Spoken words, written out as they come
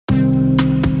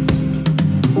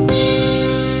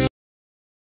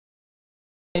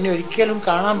ഇനി ഒരിക്കലും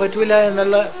കാണാൻ പറ്റില്ല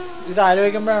എന്നുള്ള ഇത്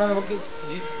ആലോചിക്കുമ്പോഴാണ് നമുക്ക്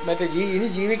ഇനി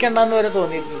ജീവിക്കണ്ടെന്ന് വരെ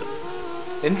തോന്നിയിട്ടുണ്ട്.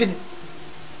 എന്തിന്?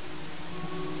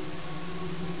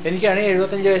 എനിക്കാണെങ്കിൽ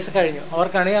 75 വയസ്സ് കഴിഞ്ഞു,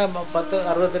 അവർക്കാണെങ്കിൽ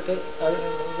 68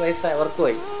 വയസ്സായി, അവർക്ക്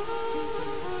പോയി.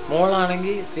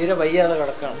 മോളാണെങ്കിൽ തീരെ വയ്യാതെ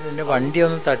കിടക്കുകയാണ്. എൻ്റെ വണ്ടി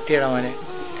ഒന്ന് തട്ടിയിടാൻ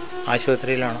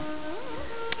ആശുപത്രിയിലാണ്.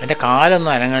 എൻ്റെ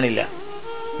കാലൊന്നും അനങ്ങണില്ല.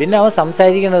 പിന്നെ അവൻ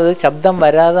സംസാരിക്കുന്നത് ശബ്ദം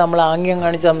വരാതെ നമ്മൾ ആംഗ്യം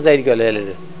കാണിച്ച് സംസാരിക്കുമല്ലോ ചിലർ.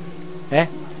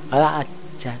 അത്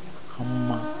അച്ഛൻ, അമ്മ,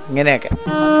 ഇങ്ങനെയൊക്കെ.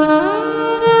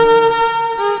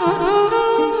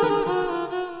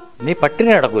 നീ പട്ടിണി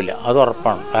കിടക്കില്ല, അത്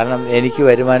ഉറപ്പാണ്. കാരണം എനിക്ക്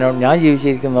വരുമാനം, ഞാൻ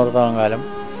ജീവിച്ചിരിക്കുന്നിടത്തോളം കാലം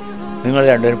നിങ്ങൾ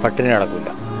രണ്ടുപേരും പട്ടിണി കിടക്കില്ല.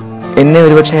 എന്നെ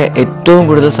ഒരുപക്ഷെ ഏറ്റവും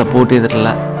കൂടുതൽ സപ്പോർട്ട് ചെയ്തിട്ടുള്ള,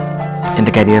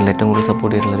 എൻ്റെ കരിയറിൽ ഏറ്റവും കൂടുതൽ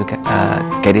സപ്പോർട്ട് ചെയ്തിട്ടുള്ളൊരു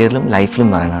കരിയറിലും ലൈഫിലും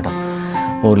പറയണം കേട്ടോ,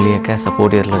 മുരളിയൊക്കെ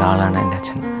സപ്പോർട്ട് ചെയ്തിട്ടുള്ള ഒരാളാണ് എൻ്റെ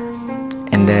അച്ഛൻ.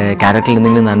 എൻ്റെ ക്യാരക്ടറിൽ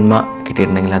എന്തെങ്കിലും നന്മ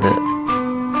കിട്ടിയിട്ടുണ്ടെങ്കിൽ അത്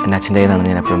എൻ്റെ അച്ഛൻ്റെ കയ്യിലാണ്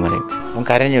ഞാൻ എപ്പോഴും പറയും. അവൻ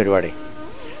കരഞ്ഞു ഒരുപാട്.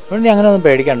 അതുകൊണ്ട് നീ അങ്ങനെ ഒന്നും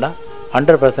പേടിക്കണ്ട,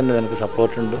 100% നിനക്ക്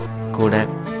സപ്പോർട്ടുണ്ട്. കൂടെ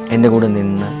എൻ്റെ കൂടെ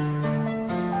നിന്ന്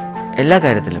എല്ലാ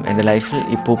കാര്യത്തിലും, എൻ്റെ ലൈഫിൽ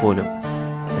ഇപ്പോൾ പോലും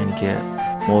എനിക്ക്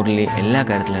മുരളി എല്ലാ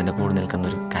കാര്യത്തിലും എൻ്റെ കൂടെ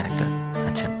നിൽക്കുന്നൊരു ക്യാരക്ടർ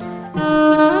അച്ഛൻ.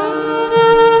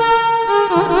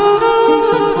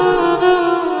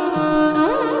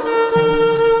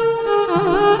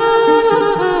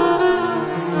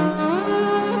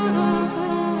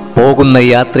 പോകുന്ന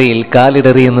യാത്രയിൽ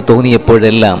കാലിടറിയെന്ന്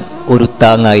തോന്നിയപ്പോഴെല്ലാം ഒരു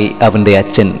താങ്ങായി അവൻ്റെ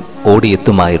അച്ഛൻ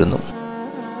ഓടിയെത്തുമായിരുന്നു.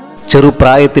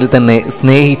 ചെറുപ്രായത്തിൽ തന്നെ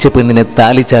സ്നേഹിച്ച പെണ്ണിനെ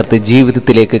താലിചാർത്ത്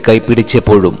ജീവിതത്തിലേക്ക്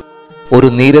കൈപ്പിടിച്ചപ്പോഴും ഒരു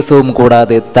നീരസവും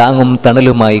കൂടാതെ താങ്ങും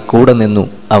തണലുമായി കൂടെ നിന്നു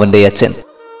അവൻ്റെ അച്ഛൻ.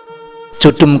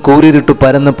 ചുറ്റും കൂരിരുട്ടു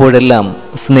പരന്നപ്പോഴെല്ലാം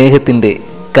സ്നേഹത്തിൻ്റെ,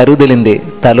 കരുതലിൻ്റെ,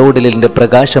 തലോടലിൻ്റെ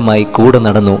പ്രകാശമായി കൂടെ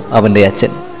നടന്നു അവൻ്റെ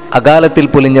അച്ഛൻ. അകാലത്തിൽ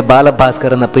പൊലിഞ്ഞ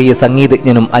ബാലഭാസ്കർ എന്ന പ്രിയ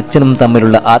സംഗീതജ്ഞനും അച്ഛനും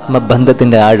തമ്മിലുള്ള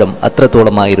ആത്മബന്ധത്തിന്റെ ആഴം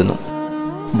അത്രത്തോളമായിരുന്നു.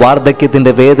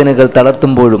 വാർദ്ധക്യത്തിന്റെ വേദനകൾ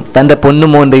തളർത്തുമ്പോഴും തന്റെ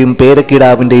പൊന്നുമോന്റെയും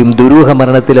പേരക്കിടാവിന്റെയും ദുരൂഹ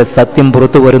മരണത്തിലെ സത്യം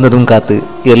പുറത്തു വരുന്നതും കാത്ത്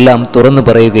എല്ലാം തുറന്നു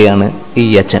പറയുകയാണ് ഈ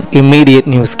അച്ഛൻ.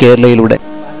 Immediate news കേരളയിലൂടെ.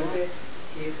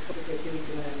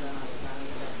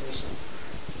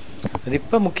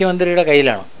 അതിപ്പോൾ മുഖ്യമന്ത്രിയുടെ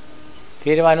കയ്യിലാണ്,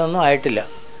 തീരുമാനമൊന്നും ആയിട്ടില്ല.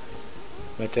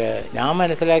 ഞാൻ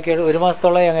മനസ്സിലാക്കിയത് 1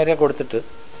 മാസത്തോളം അങ്ങനെ കൊടുത്തിട്ട്,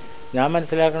 ഞാൻ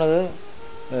മനസ്സിലാക്കുന്നത്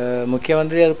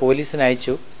മുഖ്യമന്ത്രി അത് പോലീസിന്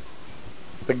അയച്ചു.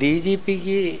 ഇപ്പോൾ ഡി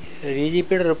ജി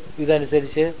പിയുടെ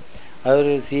ഇതനുസരിച്ച്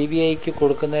അതൊരു CBIക്ക്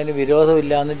കൊടുക്കുന്നതിന്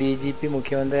വിരോധമില്ലയെന്ന് DGP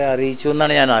മുഖ്യമന്ത്രിയെ അറിയിച്ചു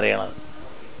എന്നാണ് ഞാൻ അറിയണത്.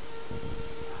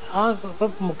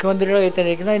 ഇപ്പം മുഖ്യമന്ത്രിയുടെ കയ്യിൽ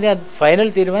തന്നെ ഇരിക്കണം. അതിൻ്റെ ഫൈനൽ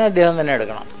തീരുമാനം അദ്ദേഹം തന്നെ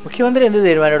എടുക്കണം. മുഖ്യമന്ത്രി എന്ത്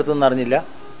തീരുമാനം എടുത്തെന്ന് അറിഞ്ഞില്ല.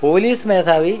 പോലീസ്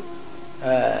മേധാവി,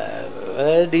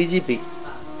 അതായത് DGP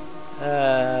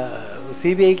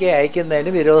CBIക്ക്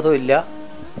അയക്കുന്നതിന് വിരോധമില്ല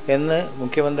എന്ന്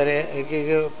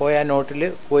മുഖ്യമന്ത്രിക്ക് പോയ നോട്ടിൽ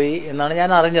പോയി എന്നാണ്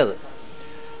ഞാൻ അറിഞ്ഞത്.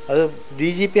 അത്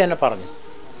DGP തന്നെ പറഞ്ഞു,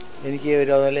 എനിക്ക്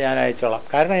വിരോധമില്ല, ഞാൻ അയച്ചോളാം.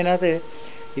 കാരണം അതിനകത്ത്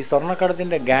ഈ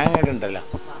സ്വർണ്ണക്കടത്തിൻ്റെ ഗ്യാങ് ഒക്കെ ഉണ്ടല്ലോ,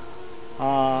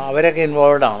 അവരൊക്കെ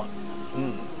ഇൻവോൾവാണ്.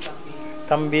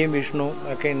 തമ്പിയും വിഷ്ണുവും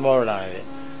ഒക്കെ ഇൻവോൾവാണ് അവർ.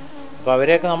 അപ്പോൾ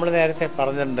അവരെയൊക്കെ നമ്മൾ നേരത്തെ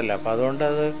പറഞ്ഞിട്ടുണ്ടല്ലോ. അപ്പോൾ അതുകൊണ്ട്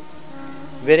അത്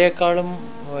ഇവരെക്കാളും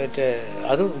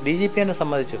അത് DGP തന്നെ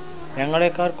സമ്മതിച്ചു.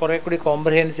 ഞങ്ങളെക്കാൾ കുറേ കൂടി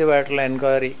കോംപ്രഹെൻസീവായിട്ടുള്ള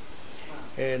എൻക്വയറി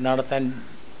നടത്താൻ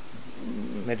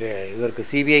ഇവർക്ക്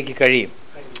CBIക്ക് കഴിയും.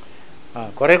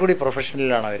 കുറേ കൂടി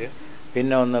പ്രൊഫഷണലാണ് അവർ.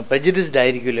 പിന്നെ ഒന്ന് പ്രജുഡിസ്ഡ്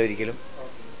ആയിരിക്കില്ല ഒരിക്കലും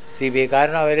CBI.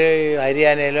 കാരണം അവർ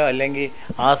ഹരിയാനയിലോ അല്ലെങ്കിൽ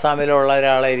ആസാമിലോ ഉള്ള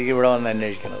ഒരാളായിരിക്കും ഇവിടെ വന്ന്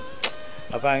അന്വേഷിക്കുന്നത്.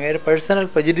 അപ്പോൾ അങ്ങനെ പേഴ്സണൽ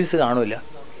പ്രജുഡിസ് കാണില്ല.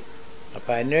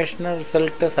 അപ്പോൾ അന്വേഷണ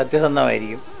റിസൾട്ട്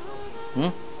സത്യസന്ധമായിരിക്കും,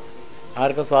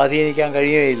 ആർക്കും സ്വാധീനിക്കാൻ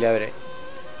കഴിയുകയില്ല അവരെ.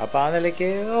 അപ്പോൾ ആ നിലയ്ക്ക്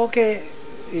okay,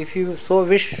 if you so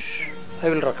wish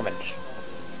I will recommend,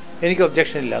 എനിക്ക്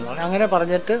ഒബ്ജക്ഷൻ ഇല്ല എന്ന് പറഞ്ഞു. അങ്ങനെ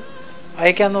പറഞ്ഞിട്ട്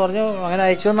അയക്കാമെന്ന് പറഞ്ഞു. അങ്ങനെ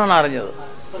അയച്ചു എന്നാണ് അറിഞ്ഞത്.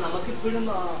 നമുക്കിപ്പോഴും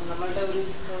നമ്മളുടെ ഒരു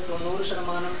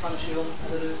 90% സംശയവും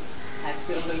അതൊരു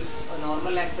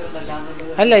നോർമൽ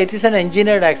ആക്സിഡന്റ് അല്ല, it is an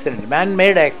engineered accident, man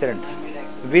made accident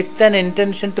with an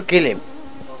intention to kill him.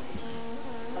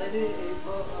 അതായത്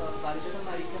ഇപ്പോൾ ബാലചന്ദ്രൻ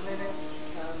മരിക്കുന്നതിന്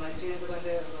മരിച്ചു കഴിഞ്ഞപ്പോൾ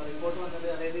അതിന്റെ റിപ്പോർട്ട് വന്നത്,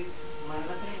 അതായത്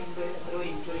മരണത്തിന് മുമ്പ് ഓരോ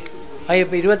ഇഞ്ചുറീസ്,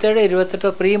 ഇപ്പോൾ 27,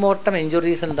 28 പ്രീ മോർട്ടം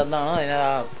ഇഞ്ചുറീസ് ഉണ്ടെന്നാണ് അതിന്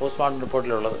പോസ്റ്റ്മോർട്ടം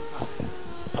റിപ്പോർട്ടിലുള്ളത്.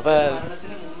 അപ്പോൾ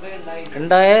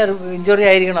ഉണ്ടായ ഇഞ്ചുറി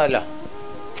ആയിരിക്കണമല്ലോ.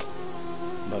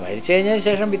 മരിച്ചു കഴിഞ്ഞതിന്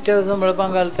ശേഷം പിറ്റേ ദിവസം വെളുപ്പം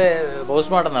കാലത്തെ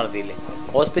പോസ്റ്റ്മോർട്ടം നടത്തിയില്ലേ,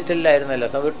 ഹോസ്പിറ്റലിലായിരുന്നല്ലോ,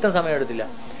 ഒട്ടും സമയം എടുത്തില്ല.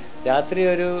 രാത്രി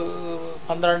ഒരു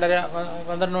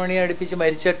 12 മണി അടുപ്പിച്ച്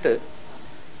മരിച്ചിട്ട്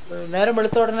നേരം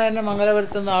വെളുത്ത ഉടനെ തന്നെ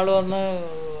മംഗലപുരത്ത് നിന്ന് ആൾ വന്ന്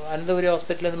അനന്തപുരി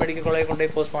ഹോസ്പിറ്റലിൽ നിന്ന് മെഡിക്കൽ കോളേജിൽ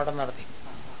കൊണ്ടുപോയി പോസ്റ്റ്മോർട്ടം നടത്തി.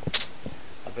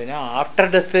 പിന്നെ ആഫ്റ്റർ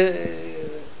ഡെത്ത്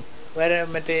വരെ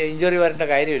ഇഞ്ചുറി വരേണ്ട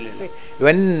കാര്യമില്ലല്ലോ.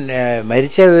 ഇവൻ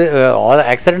മരിച്ച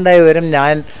ആക്സിഡൻ്റായ വിവരം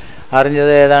ഞാൻ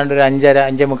അറിഞ്ഞത് ഏതാണ്ട് ഒരു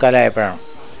 5:45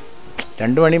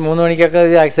 2 മണി 3 മണിക്കൊക്കെ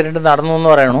ആക്സിഡൻറ്റ് നടന്നു എന്ന്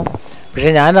പറയണു. പക്ഷേ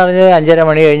ഞാൻ അറിഞ്ഞത് 5:30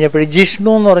 മണി കഴിഞ്ഞപ്പോൾ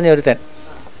ജിഷ്ണു എന്ന് പറഞ്ഞ ഒരുത്തൻ,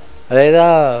 അതായത്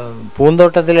ആ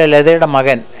പൂന്തോട്ടത്തിലെ ലതയുടെ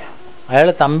മകൻ, അയാൾ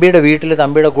തമ്പിയുടെ വീട്ടിൽ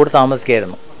തമ്പിയുടെ കൂടെ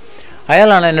താമസിക്കുകയായിരുന്നു.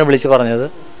 അയാളാണ് എന്നെ വിളിച്ച് പറഞ്ഞത്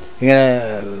ഇങ്ങനെ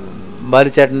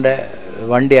ബാലുച്ചേട്ടൻ്റെ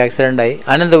വണ്ടി ആക്സിഡൻ്റായി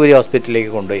അനന്തപുരി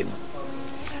ഹോസ്പിറ്റലിലേക്ക് കൊണ്ടുപോയിരുന്നു.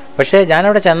 പക്ഷേ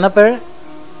ഞാനവിടെ ചെന്നപ്പോൾ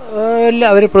എല്ലാം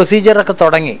അവർ പ്രൊസീജിയറൊക്കെ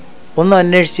തുടങ്ങി, ഒന്നും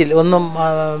അന്വേഷിച്ചില്ല, ഒന്നും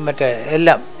മറ്റേ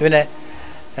എല്ലാം ഇവനെ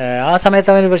ആ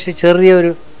സമയത്ത് അവന് പക്ഷേ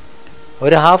ചെറിയൊരു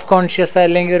ഹാഫ് കോൺഷ്യസ്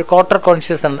അല്ലെങ്കിൽ ഒരു ക്വാർട്ടർ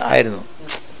കോൺഷ്യസ് ആയിരുന്നു,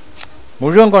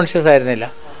 മുഴുവൻ കോൺഷ്യസ് ആയിരുന്നില്ല.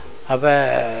 അപ്പോൾ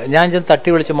ഞാൻ ചെന്ന് തട്ടി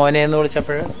വിളിച്ച് മോനെ എന്ന്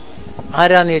വിളിച്ചപ്പോൾ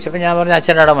ആരാന്ന് ചോദിച്ചപ്പോൾ ഞാൻ പറഞ്ഞു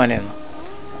അച്ഛനടാ മോനെയെന്ന്.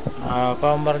 അപ്പോൾ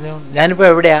അവൻ പറഞ്ഞു ഞാനിപ്പോൾ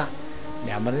എവിടെയാണ്?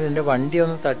 ഞാൻ പറഞ്ഞു എൻ്റെ വണ്ടി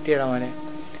ഒന്ന് തട്ടിയിടാ മോനെ,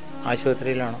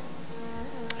 ആശുപത്രിയിലാണ്,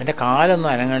 എൻ്റെ കാലൊന്നും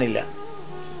അനങ്ങണില്ല.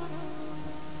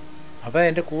 അപ്പോൾ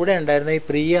എൻ്റെ കൂടെ ഉണ്ടായിരുന്ന ഈ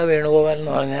പ്രിയ വേണുഗോപാൽ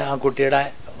എന്ന് പറഞ്ഞ ആ കുട്ടിയുടെ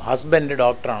ഹസ്ബൻഡ്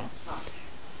ഡോക്ടറാണ്,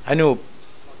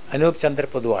 അനൂപ് ചന്ദ്ര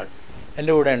പൊതുവാൾ,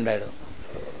 എൻ്റെ കൂടെ ഉണ്ടായിരുന്നു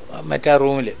മറ്റേ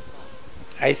റൂമിൽ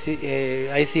ഐ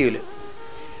സി യുവിൽ.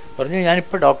 പറഞ്ഞു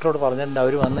ഞാനിപ്പോൾ ഡോക്ടറോട് പറഞ്ഞിട്ടുണ്ട്,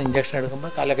 അവർ വന്ന് ഇഞ്ചക്ഷൻ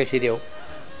എടുക്കുമ്പോൾ കാലൊക്കെ ശരിയാവും,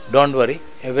 don't worry,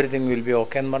 everything will be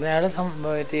okay എന്ന് പറഞ്ഞ് അയാൾ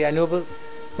അനൂപ്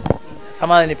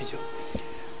സമാധാനിപ്പിച്ചു.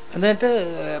 എന്നിട്ട്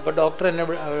ഇപ്പോൾ ഡോക്ടർ എന്നെ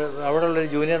അവിടെ ഉള്ളൊരു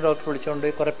ജൂനിയർ ഡോക്ടർ വിളിച്ചുകൊണ്ട്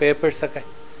കുറേ പേപ്പേഴ്സൊക്കെ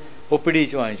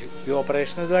ഒപ്പിടിച്ച് വാങ്ങിച്ചു. ഈ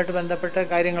ഓപ്പറേഷൻ ഇതുമായിട്ട് ബന്ധപ്പെട്ട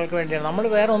കാര്യങ്ങൾക്ക് വേണ്ടിയാണ്. നമ്മൾ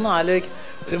വേറെ ഒന്നും ആലോചിക്കും,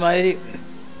 ഒരുമാതിരി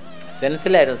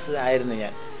സെൻസിലായിരുന്നു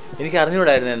ഞാൻ. എനിക്ക്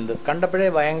അറിഞ്ഞുകൂടായിരുന്നു എന്ത്. കണ്ടപ്പോഴേ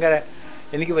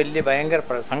എനിക്ക് ഭയങ്കര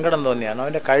സങ്കടം തോന്നിയാണ്.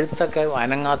 അവൻ്റെ കഴുത്തൊക്കെ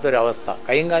അനങ്ങാത്തൊരവസ്ഥ,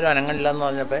 കൈയും കാലും അനങ്ങണില്ല എന്ന്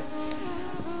പറഞ്ഞപ്പോൾ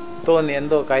തോന്നി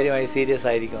എന്തോ കാര്യമായി സീരിയസ്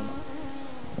ആയിരിക്കുമെന്ന്.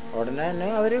 ഉടനെ തന്നെ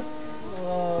അവർ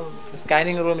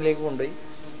സ്കാനിങ് റൂമിലേക്ക് കൊണ്ടുപോയി.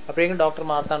 അപ്പോഴേക്കും ഡോക്ടർ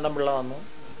മാർത്താണ്ഡം പിള്ള വന്നു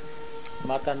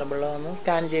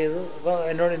സ്കാൻ ചെയ്തു. അപ്പോൾ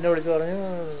എന്നെ വിളിച്ച് പറഞ്ഞു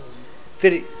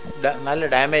ഇത്തിരി നല്ല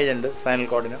ഡാമേജ് ഉണ്ട് സ്പൈനൽ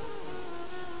കോഡിന്,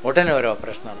 ഉടനെ ഒരു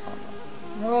ഓപ്പറേഷൻ നടത്തണം.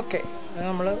 ഓക്കെ,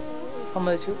 നമ്മൾ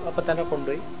സമ്മതിച്ചു. അപ്പം തന്നെ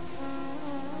കൊണ്ടുപോയി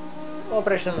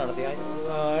ഓപ്പറേഷൻ നടത്തി.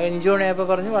 5 മണിയായപ്പോൾ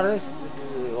പറഞ്ഞു വളരെ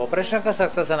ഓപ്പറേഷനൊക്കെ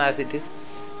സക്സസ് ആണ് ആസ് ഇറ്റ് ഈസ്,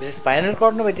 പക്ഷേ സ്പൈനൽ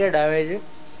കോഡിന് പറ്റിയ ഡാമേജ്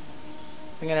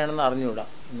എങ്ങനെയാണെന്ന് അറിഞ്ഞുകൂടാ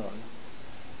എന്ന് പറഞ്ഞു.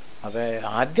 അപ്പോൾ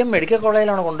ആദ്യം മെഡിക്കൽ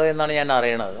കോളേജിലാണ് കൊണ്ടുപോയെന്നാണ് ഞാൻ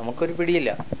അറിയണത്, നമുക്കൊരു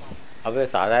പിടിയില്ല. അപ്പോൾ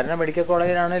സാധാരണ മെഡിക്കൽ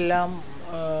കോളേജിലാണ്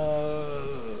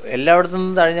എല്ലായിടത്തു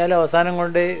നിന്നും കഴിഞ്ഞാലും അവസാനം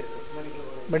കൊണ്ട്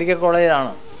മെഡിക്കൽ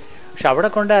കോളേജിലാണ്. പക്ഷെ അവിടെ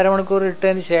കൊണ്ട് അരമണിക്കൂർ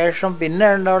ഇട്ടതിന് ശേഷം പിന്നെ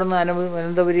അവിടെ നിന്ന്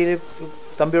അനന്തപുരിയിൽ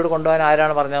തമ്പിയോട് കൊണ്ടുപോകാൻ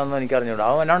ആരാണ് പറഞ്ഞതെന്ന് എനിക്ക് അറിഞ്ഞുകൂടാ.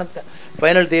 അവനാണ്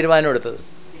ഫൈനൽ തീരുമാനം എടുത്തത്.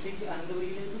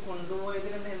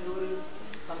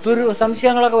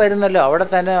 സംശയങ്ങളൊക്കെ വരുന്നല്ലോ, അവിടെ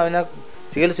തന്നെ അവനെ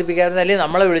ചികിത്സിപ്പിക്കായിരുന്നു, അല്ലെങ്കിൽ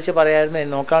നമ്മളെ വിളിച്ച് പറയായിരുന്നു.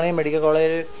 നോക്കുകയാണെങ്കിൽ മെഡിക്കൽ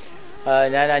കോളേജിൽ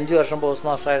ഞാൻ 5 വർഷം പോസ്റ്റ്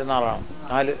മാസ്റ്റർ ആയിരുന്ന ആളാണ്,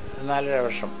 4.5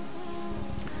 വർഷം.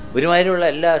 ഒരുമാതിരിയുള്ള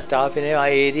എല്ലാ സ്റ്റാഫിനെയും ആ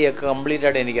ഏരിയയൊക്കെ കംപ്ലീറ്റ്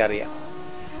ആയിട്ട് എനിക്കറിയാം.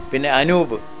 പിന്നെ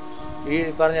അനൂപ്, ഈ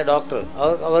പറഞ്ഞ ഡോക്ടർ,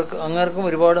 അങ്ങർക്കും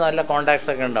ഒരുപാട് നല്ല കോണ്ടാക്ട്സ്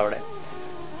ഒക്കെ ഉണ്ട് അവിടെ.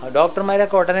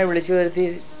 ഡോക്ടർമാരൊക്കെ ഉടനെ വിളിച്ചു വരുത്തി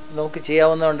നമുക്ക്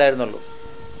ചെയ്യാവുന്നതുണ്ടായിരുന്നുള്ളൂ.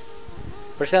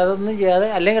 പക്ഷെ അതൊന്നും ചെയ്യാതെ,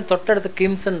 അല്ലെങ്കിൽ തൊട്ടടുത്ത്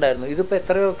കിംസ് ഉണ്ടായിരുന്നു. ഇതിപ്പോൾ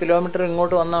എത്രയോ കിലോമീറ്റർ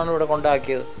ഇങ്ങോട്ട് വന്നാണ് ഇവിടെ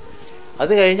കൊണ്ടാക്കിയത്.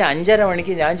 അത് കഴിഞ്ഞ് 5:30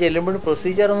 മണിക്ക് ഞാൻ ചെല്ലുമ്പോഴും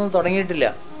പ്രൊസീജിയറൊന്നും തുടങ്ങിയിട്ടില്ല.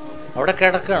 അവിടെ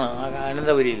കിടക്കുകയാണ്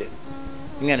അനന്തപുരിയിൽ,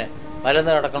 ഇങ്ങനെ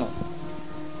മലന്ന് കിടക്കണം.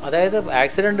 അതായത്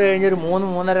ആക്സിഡൻറ്റ് കഴിഞ്ഞൊരു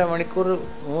 3-3.5 മണിക്കൂർ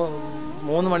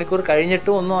 3 മണിക്കൂർ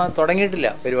കഴിഞ്ഞിട്ടും ഒന്നും തുടങ്ങിയിട്ടില്ല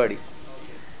പരിപാടി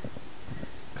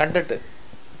കണ്ടിട്ട്.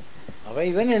 അപ്പോൾ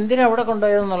ഇവൻ എന്തിനാണ് അവിടെ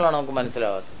കൊണ്ടുപോയതെന്നുള്ളതാണ് നമുക്ക്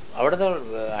മനസ്സിലാവാത്തത്. അവിടുത്തെ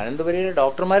അനന്തപുരിയിലെ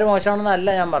ഡോക്ടർമാർ മോശമാണെന്നല്ല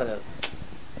ഞാൻ പറഞ്ഞത്.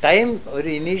 ടൈം, ഒരു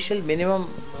ഇനീഷ്യൽ മിനിമം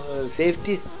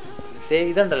സേഫ്റ്റി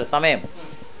ഇതുണ്ടല്ലോ, സമയം,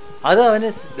 അത് അവന്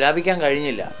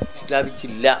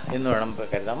ലാഭിച്ചില്ല എന്ന് വേണം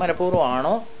കരുതാം.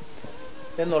 മനഃപൂർവ്വമാണോ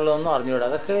എന്നുള്ളതൊന്നും അറിഞ്ഞുകൂടാ.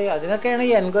 അതിനൊക്കെയാണ്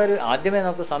ഈ എൻക്വയറി ആദ്യമേ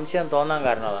നമുക്ക് സംശയം തോന്നാൻ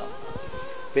കാരണം അതാണ്.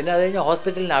 പിന്നെ അത് കഴിഞ്ഞ്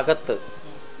ഹോസ്പിറ്റലിനകത്ത്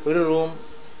ഒരു റൂം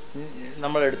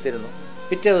നമ്മൾ എടുത്തിരുന്നു.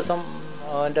 പിറ്റേ ദിവസം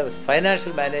അവൻ്റെ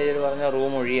ഫൈനാൻഷ്യൽ മാനേജർ പറഞ്ഞ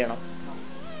റൂം ഒഴിയണം,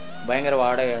 ഭയങ്കര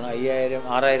വാടകയാണ്,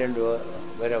 5,000-6,000 രൂപ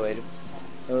വരെ വരും,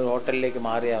 ഹോട്ടലിലേക്ക്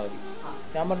മാറിയാൽ മതി.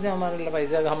 ഞാൻ പറഞ്ഞു മാറില്ല,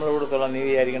 പൈസ നമ്മൾ കൊടുത്തോളാം, നീ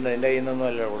വിചാരിക്കേണ്ടത് എൻ്റെ കയ്യിൽ നിന്നൊന്നും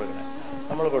അല്ല കൊടുക്കണേ,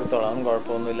 നമ്മൾ കൊടുത്തോളാം, ഒന്നും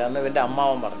കുഴപ്പമൊന്നുമില്ല എന്ന് എൻ്റെ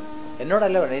അമ്മാവൻ പറഞ്ഞു.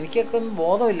 എന്നോടല്ല പറഞ്ഞു, എനിക്കൊക്കെ ഒന്നും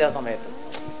ബോധമില്ല ആ സമയത്ത്,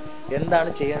 എന്താണ്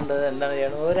ചെയ്യേണ്ടത്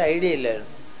ഒരു ഐഡിയ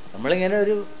ഇല്ലായിരുന്നു. നമ്മളിങ്ങനെ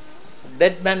ഒരു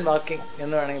ഡെഡ് മാൻ വാക്കിംഗ്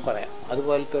എന്ന് വേണമെങ്കിൽ പറയാം,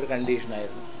 അതുപോലത്തെ ഒരു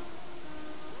കണ്ടീഷനായിരുന്നു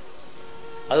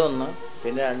അതൊന്ന്.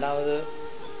 പിന്നെ രണ്ടാമത്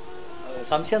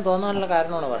സംശയം തോന്നാനുള്ള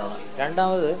കാരണമാണ് പറയണത്.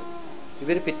 രണ്ടാമത്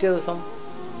ഇവർ പിറ്റേ ദിവസം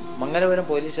മംഗലപുരം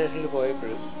പോലീസ് സ്റ്റേഷനിൽ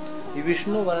പോയപ്പോഴും ഈ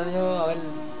വിഷ്ണു പറഞ്ഞു അവൻ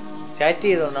ചാറ്റ്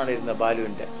ചെയ്തുകൊണ്ടാണ് ഇരുന്നത്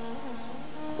ബാലുവിൻ്റെ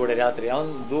കൂടെ രാത്രി. അവൻ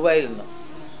ദുബായിൽ നിന്ന്,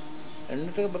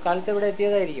 എന്നിട്ട് കാലത്ത് ഇവിടെ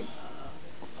എത്തിയതായിരിക്കും.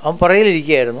 അവൻ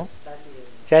പുറകിലിരിക്കുകയായിരുന്നു,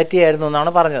 ചാറ്റ് ചെയ്യായിരുന്നു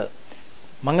എന്നാണ് പറഞ്ഞത്.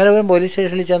 മംഗലപുരം പോലീസ്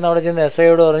സ്റ്റേഷനിൽ ചെന്ന് അവിടെ ചെന്ന്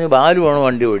SIയോട് പറഞ്ഞു ബാലുവാണ്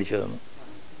വണ്ടി ഓടിച്ചതെന്ന്.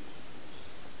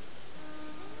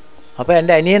 അപ്പോൾ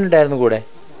എൻ്റെ അനിയനുണ്ടായിരുന്നു കൂടെ,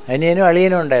 അനിയനും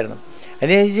അളിയനും ഉണ്ടായിരുന്നു.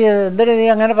 അനിയൻ ചോദിച്ചു എന്തിനാ നീ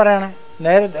അങ്ങനെ പറയണേ,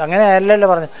 നേരെ അങ്ങനെ അല്ലല്ലോ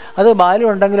പറഞ്ഞു. അത് ബാലു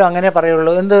ഉണ്ടെങ്കിലും അങ്ങനെ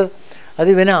പറയുള്ളൂ, എന്ത് അത്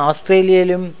ഇവന്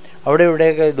ഓസ്ട്രേലിയയിലും അവിടെ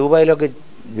ഇവിടെയൊക്കെ ദുബായിലൊക്കെ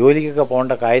ജോലിക്കൊക്കെ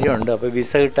പോകേണ്ട കാര്യമുണ്ട്. അപ്പോൾ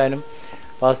വിസ കിട്ടാനും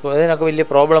പാസ്പോർട്ട് ഇതിനൊക്കെ വലിയ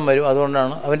പ്രോബ്ലം വരും.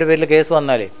 അതുകൊണ്ടാണ് അവൻ്റെ പേരിൽ കേസ്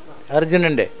വന്നാലേ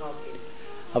അർജുനൻ്റെ.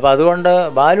 അപ്പോൾ അതുകൊണ്ട്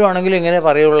ബാലു ആണെങ്കിലും ഇങ്ങനെ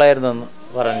പറയുള്ളായിരുന്നെന്ന്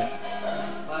പറഞ്ഞു,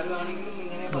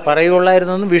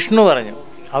 പറയുള്ളായിരുന്നെന്ന് വിഷ്ണു പറഞ്ഞു.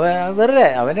 അവൻ വെറുതെ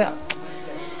അവന്,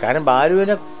 കാരണം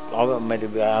ബാലുവിനെ മറ്റേ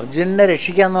അർജുനനെ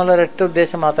രക്ഷിക്കുക എന്നുള്ള ഒരൊറ്റ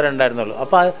ഉദ്ദേശം മാത്രമേ ഉണ്ടായിരുന്നുള്ളൂ.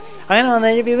 അപ്പോൾ അങ്ങനെ വന്നു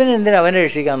കഴിഞ്ഞപ്പോൾ ഇവൻ എന്തിനാ അവനെ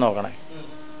രക്ഷിക്കാൻ നോക്കണേ?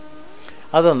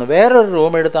 അതൊന്ന്. വേറൊരു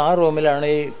റൂം എടുത്ത് ആ റൂമിലാണ്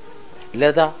ഈ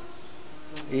ലത,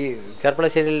 ഈ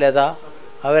ചെർപ്പളശ്ശേരിയിൽ ലത,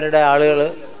 അവരുടെ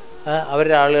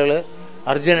ആളുകൾ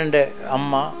അർജുനൻ്റെ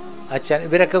അമ്മ, അച്ഛൻ,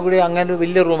 ഇവരൊക്കെ കൂടി അങ്ങനെ ഒരു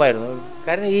വലിയ റൂമായിരുന്നു.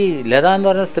 കാരണം ഈ ലത എന്ന്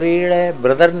പറഞ്ഞ സ്ത്രീയുടെ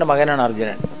ബ്രദറിൻ്റെ മകനാണ്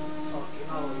അർജുനൻ.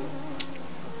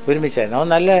 ഒരുമിച്ചായിരുന്നു. അവൻ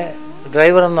നല്ല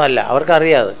ഡ്രൈവറൊന്നും അല്ല,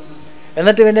 അവർക്കറിയാതെ.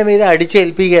 എന്നിട്ട് ഇവൻ്റെ മീതെ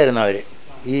അടിച്ചേൽപ്പിക്കുകയായിരുന്നു അവർ.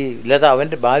 ഈ ലത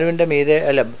അവൻ്റെ ബാലുവിൻ്റെ മീതെ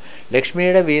അല്ല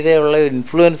ലക്ഷ്മിയുടെ മീതെയുള്ള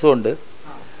ഇൻഫ്ലുവൻസ് കൊണ്ട്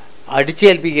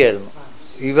അടിച്ചേൽപ്പിക്കുകയായിരുന്നു.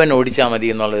 ഇവൻ ഓടിച്ചാൽ മതി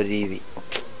എന്നുള്ളൊരു രീതി.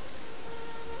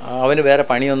 അവന് വേറെ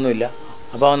പണിയൊന്നുമില്ല.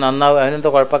 അപ്പോൾ അവൻ അവനെന്തോ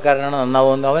കുഴപ്പക്കാരനാണ്,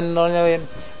 നന്നാവുമെന്ന്. അവൻ എന്ന് പറഞ്ഞാൽ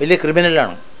വലിയ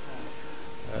ക്രിമിനലാണ്.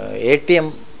 ATM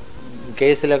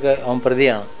കേസിലൊക്കെ അവൻ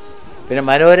പ്രതിയാണ്. പിന്നെ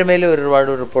മനോരമയിൽ ഒരുപാട്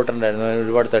റിപ്പോർട്ടുണ്ടായിരുന്നു,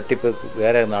 ഒരുപാട് തട്ടിപ്പ്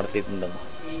വേറെ നടത്തിയിട്ടുണ്ടെന്ന്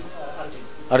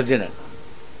അർജുനൻ.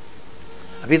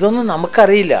 അപ്പം ഇതൊന്നും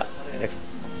നമുക്കറിയില്ല.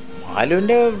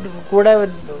 ബാലുവിൻ്റെ കൂടെ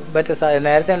മറ്റേ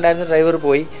നേരത്തെ ഉണ്ടായിരുന്ന ഡ്രൈവർ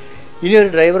പോയി, ഇനി ഒരു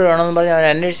ഡ്രൈവർ വേണമെന്ന് പറഞ്ഞ് അവൻ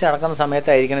അന്വേഷിച്ച് നടക്കുന്ന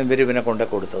സമയത്തായിരിക്കണം ഇവനെ കൊണ്ടു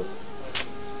കൊടുത്തത്.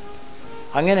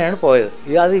 അങ്ങനെയാണ് പോയത്.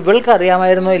 അത് ഇവൾക്ക്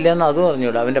അറിയാമായിരുന്നോ ഇല്ലയെന്ന് അതും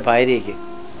അറിഞ്ഞൂടാ, അവൻ്റെ ഭാര്യയ്ക്ക്.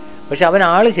 പക്ഷെ അവൻ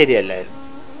ആൾ ശരിയല്ലായിരുന്നു,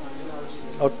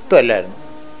 ഒട്ടും അല്ലായിരുന്നു.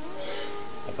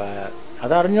 അപ്പം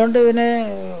അതറിഞ്ഞുകൊണ്ട് പിന്നെ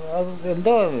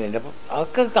എന്തോ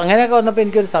അതൊക്കെ അങ്ങനെയൊക്കെ വന്നപ്പോൾ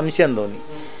എനിക്കൊരു സംശയം തോന്നി.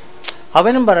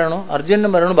 അവനും പറയണു,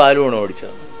 അർജുനനും പറയണു ബാലുവാണ്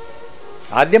ഓടിച്ചതെന്ന്.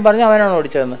 ആദ്യം പറഞ്ഞു അവനാണ്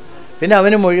ഓടിച്ചതെന്ന്, പിന്നെ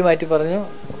അവന് മൊഴി മാറ്റി പറഞ്ഞു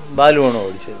ബാലുവാണ്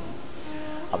ഓടിച്ചതെന്ന്.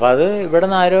 അപ്പോൾ അത് ഇവിടെ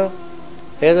നിന്ന് ആരോ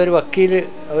ഏതൊരു വക്കീൽ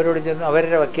അവരോട് ചെന്ന്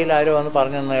അവരുടെ വക്കീൽ ആരോ വന്ന്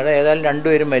പറഞ്ഞു തന്നേടെ ഏതായാലും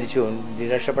രണ്ടുപേരും മരിച്ചു,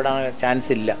 രക്ഷപ്പെടാൻ ചാൻസ്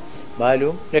ഇല്ല,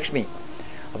 ബാലുവും ലക്ഷ്മിയും.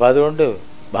 അപ്പോൾ അതുകൊണ്ട്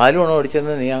ബാലുവാണ്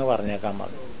ഓടിച്ചതെന്ന് നീ അങ്ങ് പറഞ്ഞേക്കാൻ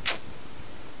പറഞ്ഞു.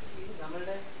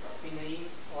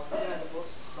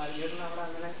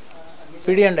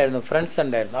 പിടിയുണ്ടായിരുന്നു, ഫ്രണ്ട്സ്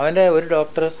ഉണ്ടായിരുന്നു. അവൻ്റെ ഒരു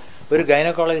ഡോക്ടർ, ഒരു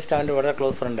ഗൈനക്കോളജിസ്റ്റ് അവൻ്റെ വളരെ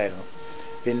ക്ലോസ് ഫ്രണ്ടായിരുന്നു.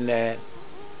 പിന്നെ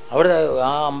അവിടെ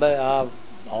ആ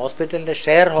ഹോസ്പിറ്റലിൻ്റെ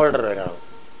ഷെയർ ഹോൾഡർ ഒരാൾ,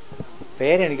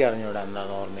 പേരെനിക്ക് അറിഞ്ഞൂടാ,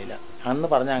 എന്താണെന്ന് ഓർമ്മയില്ല. അന്ന്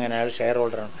പറഞ്ഞാൽ അങ്ങനെ അയാൾ ഷെയർ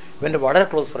ഹോൾഡറാണ്, ഇവൻ്റെ വളരെ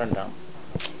ക്ലോസ് ഫ്രണ്ടാണ്.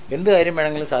 എന്ത് കാര്യം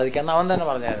വേണമെങ്കിലും സാധിക്കാമെന്ന് അവൻ തന്നെ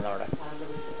പറഞ്ഞായിരുന്നു അവിടെ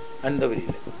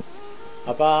അനന്തപുരിയിൽ.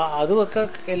 അപ്പോൾ അതുമൊക്കെ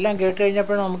എല്ലാം കേട്ട്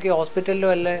കഴിഞ്ഞപ്പോഴും നമുക്ക് ഈ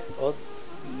ഹോസ്പിറ്റലിലും അല്ലേ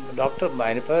ഡോക്ടർ,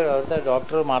 അതിനിപ്പോൾ അവിടുത്തെ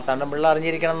ഡോക്ടർ മാർത്താണ്ഡംപിള്ള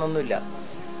അറിഞ്ഞിരിക്കണം എന്നൊന്നുമില്ല,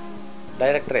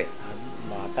 ഡയറക്ടറെ.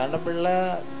 മാർത്താണ്ഡംപിള്ള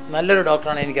നല്ലൊരു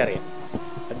ഡോക്ടറാണ്, എനിക്കറിയാം.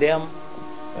 അദ്ദേഹം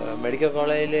മെഡിക്കൽ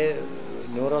കോളേജിൽ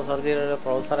ന്യൂറോ സർജറിയുടെ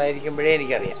പ്രൊഫസറായിരിക്കുമ്പോഴേ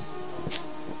എനിക്കറിയാം.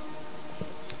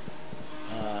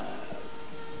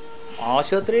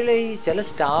 ആശുപത്രിയിലെ ഈ ചില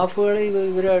സ്റ്റാഫുകൾ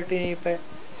ഇവരുമായിട്ട് ഇനിയിപ്പോൾ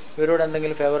ഇവരോട്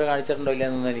എന്തെങ്കിലും ഫേവർ കാണിച്ചിട്ടുണ്ടോ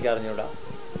ഇല്ലയെന്നൊന്നും എനിക്ക് അറിഞ്ഞൂടാ.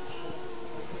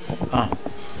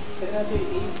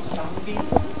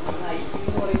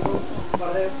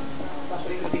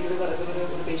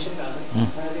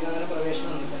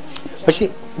 പക്ഷെ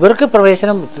ഇവർക്ക്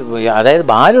പ്രവേശനം, അതായത്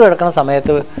ബാലു കിടക്കുന്ന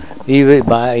സമയത്ത്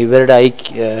ഇവരുടെ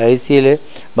ICയിൽ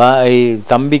ഈ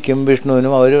തമ്പിക്കും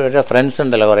വിഷ്ണുവിനും അവരുടെ ഫ്രണ്ട്സ്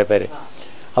ഉണ്ടല്ലോ കുറേ പേര്,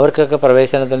 അവർക്കൊക്കെ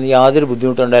പ്രവേശനത്തിന് യാതൊരു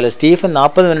ബുദ്ധിമുട്ടുണ്ടായില്ല. സ്റ്റീഫൻ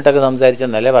 40 മിനിറ്റൊക്കെ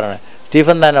സംസാരിച്ചെന്നല്ലേ പറയണേ,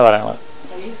 സ്റ്റീഫൻ തന്നെ പറയണത്.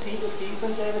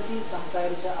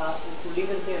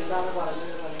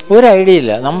 ഒരു ഐഡിയ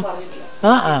ഇല്ല.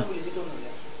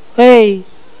 ഏയ്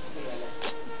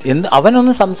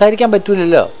അവനൊന്നും സംസാരിക്കാൻ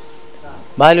പറ്റൂലല്ലോ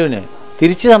ബാലുവിന്,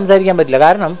 തിരിച്ച് സംസാരിക്കാൻ പറ്റില്ല.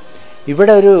 കാരണം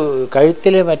ഇവിടെ ഒരു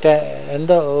കഴുത്തിൽ മറ്റേ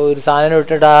എന്തോ ഒരു സാധനം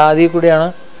ഇട്ടിട്ട് അതിൽ കൂടിയാണ്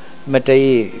മറ്റേ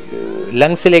ഈ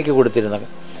ലങ്സിലേക്ക് കൊടുത്തിരുന്നത്.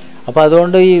 അപ്പോൾ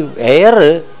അതുകൊണ്ട് ഈ എയർ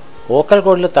വോക്കൽ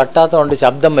കോഡിൽ തട്ടാത്തതുകൊണ്ട്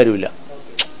ശബ്ദം വരില്ല.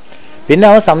 പിന്നെ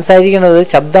അവൻ സംസാരിക്കുന്നത്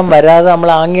ശബ്ദം വരാതെ നമ്മൾ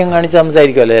ആംഗ്യം കാണിച്ച്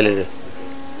സംസാരിക്കുമല്ലോ ചിലർ.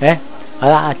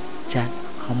 അത് അച്ഛൻ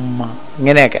അമ്മ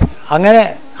ഇങ്ങനെയൊക്കെ. അങ്ങനെ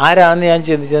ആരാണെന്ന് ഞാൻ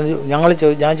ചിന്തിച്ചത്,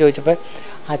 ഞാൻ ചോദിച്ചപ്പോൾ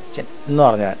അച്ഛൻ എന്ന്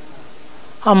പറഞ്ഞാൽ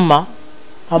അമ്മ,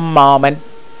 അമ്മാമൻ,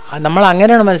 നമ്മൾ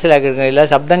അങ്ങനെയാണ് മനസ്സിലാക്കിയെടുക്കുന്നത്, ഇല്ല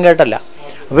ശബ്ദം കേട്ടല്ല.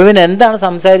 അപ്പോൾ ഇവൻ എന്താണ്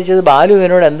സംസാരിച്ചത്, ബാലു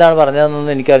ഇവനോട് എന്താണ്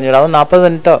പറഞ്ഞതെന്നൊന്നും എനിക്കറിഞ്ഞൂടാ. അവൻ 40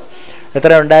 മിനിറ്റോ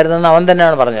എത്ര ഉണ്ടായിരുന്നെന്ന് അവൻ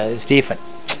തന്നെയാണ് പറഞ്ഞത്, സ്റ്റീഫൻ.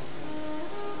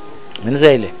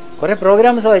 മനസ്സിലായില്ലേ? കുറേ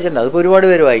പ്രോഗ്രാംസ് വായിച്ചിട്ടുണ്ട്, അതിപ്പോൾ ഒരുപാട്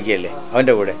പേര് വായിക്കുകയല്ലേ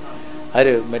അവൻ്റെ കൂടെ.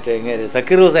 ആര് മറ്റേ ഇങ്ങനെ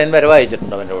സക്കീർ ഹുസൈൻ വരെ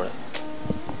വായിച്ചിട്ടുണ്ട് അവൻ്റെ കൂടെ,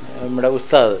 നമ്മുടെ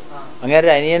ഉസ്താദ്.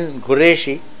 അങ്ങേരെ അനിയൻ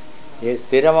ഖുറേഷി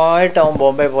സ്ഥിരമായിട്ട് അവൻ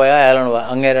ബോംബെ പോയാൽ അയാളാണ്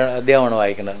അദ്ദേഹമാണ്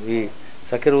വായിക്കുന്നത്, ഈ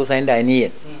സക്കീർ ഹുസൈൻ്റെ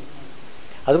അനിയൻ.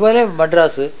 അതുപോലെ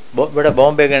മദ്രാസ്, ഇവിടെ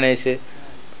ബോംബെ ഗണേശ്,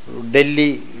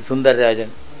 ഡൽഹി സുന്ദരരാജൻ,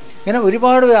 ഇങ്ങനെ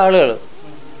ഒരുപാട് ആളുകൾ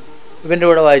ഇവൻ്റെ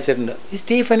കൂടെ വായിച്ചിട്ടുണ്ട്. ഈ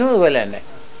സ്റ്റീഫനും അതുപോലെ തന്നെ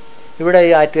ഇവിടെ ഈ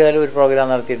ആറ്റുകാലം ഒരു പ്രോഗ്രാം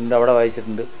നടത്തിയിട്ടുണ്ട്, അവിടെ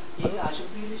വായിച്ചിട്ടുണ്ട്.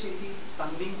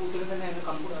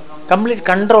 Complete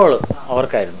control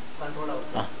അവർക്കായിരുന്നു.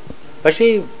 ആ പക്ഷേ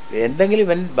എന്തെങ്കിലും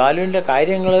ബാലുവിൻ്റെ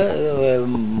കാര്യങ്ങൾ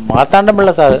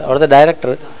മാർത്താണ്ഡംപിള്ള സാർ അവിടുത്തെ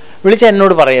ഡയറക്ടർ വിളിച്ച്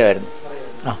എന്നോട് പറയുമായിരുന്നു.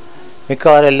 ആ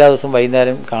മിക്കവാറും എല്ലാ ദിവസവും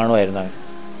വൈകുന്നേരം കാണുമായിരുന്നു അവൻ.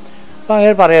 അപ്പോൾ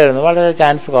അങ്ങനെ പറയുമായിരുന്നു വളരെ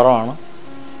ചാൻസ് കുറവാണ്,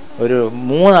 ഒരു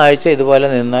 3 ആഴ്ച ഇതുപോലെ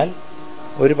നിന്നാൽ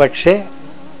ഒരു പക്ഷേ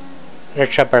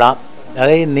രക്ഷപ്പെടാം.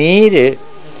 അതായത് നീര്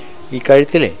ഈ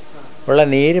കഴുത്തിൽ ഉള്ള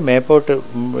നീര് മേപ്പോട്ട്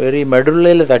ഈ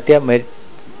മെഡുള്ളിൽ തട്ടിയാൽ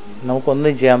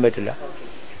നമുക്കൊന്നും ചെയ്യാൻ പറ്റില്ല.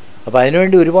 അപ്പോൾ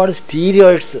അതിനുവേണ്ടി ഒരുപാട്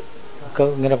സ്റ്റീരിയോയിഡ്സ് ഒക്കെ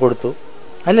ഇങ്ങനെ കൊടുത്തു.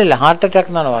 അല്ലല്ല, ഹാർട്ട് അറ്റാക്ക്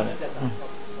എന്നാണ് പറഞ്ഞത്.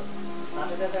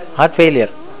 Heart failure.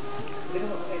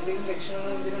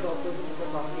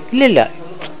 ഇല്ലില്ല,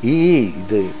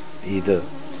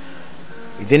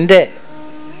 ഇതിൻ്റെ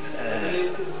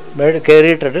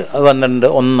കയറിയിട്ടിട്ട് അത് വന്നിട്ടുണ്ട്.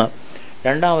 ഒന്ന്.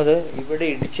 രണ്ടാമത് ഇവിടെ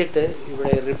ഇടിച്ചിട്ട്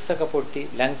ഇവിടെ റിബ്സൊക്കെ പൊട്ടി,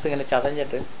 ലങ്സ് ഇങ്ങനെ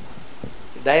ചതഞ്ഞിട്ട്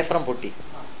ഡയഫ്രം പൊട്ടി,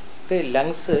 ഇത്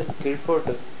ലങ്സ്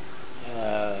കീഴ്പോട്ട്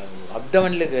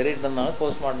അബ്ഡമനിൽ കയറിയിട്ടുണ്ടെന്നാണ്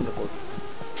പോസ്റ്റ്മോർട്ടം റിപ്പോർട്ട്.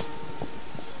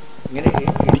 ഇങ്ങനെ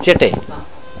ഇടിച്ചിട്ടേ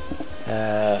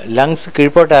ലങ്സ്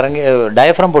കീഴ്പോട്ട് ഇറങ്ങി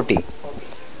ഡയഫ്രം പൊട്ടി,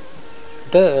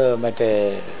 ഇത് മറ്റേ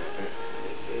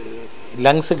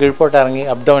ലങ്സ് കീഴ്പോട്ട് ഇറങ്ങി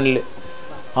അബ്ഡമനിൽ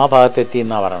ആ ഭാഗത്തെത്തി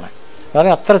എന്നാണ് പറയണത്.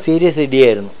 പറഞ്ഞാൽ അത്ര സീരിയസ്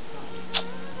ഇടിയായിരുന്നു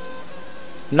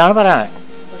എന്നാണ് പറയണത്.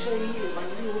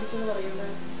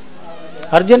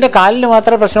 അർജുൻ്റെ കാലിന്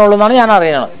മാത്രമേ പ്രശ്നമുള്ളൂ എന്നാണ് ഞാൻ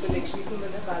അറിയണത്.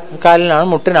 കാലിനാണ്,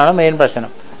 മുട്ടിനാണ് മെയിൻ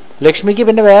പ്രശ്നം. ലക്ഷ്മിക്ക്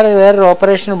പിന്നെ വേറൊരു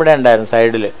ഓപ്പറേഷൻ ഇവിടെ ഉണ്ടായിരുന്നു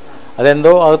സൈഡിൽ.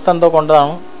 അതെന്തോ അകത്തെന്തോ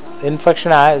കൊണ്ടതാണ്,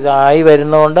 ഇൻഫെക്ഷൻ ആയി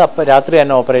വരുന്നതുകൊണ്ട് അപ്പം രാത്രി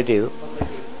തന്നെ ഓപ്പറേറ്റ് ചെയ്തു,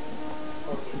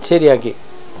 ശരിയാക്കി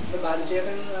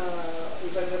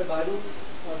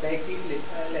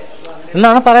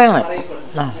എന്നാണ് പറയണത്.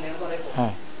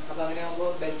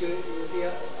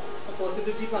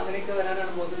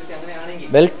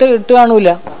 ബെൽറ്റ് ഇട്ട് കാണൂല,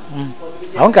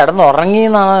 അവൻ കിടന്നുറങ്ങി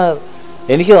എന്നാണ്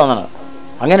എനിക്ക് തോന്നണത്.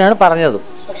 അങ്ങനെയാണ് പറഞ്ഞത്.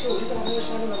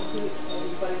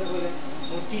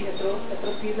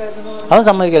 അവൻ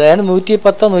സമ്മതിക്കില്ല. അയാൾ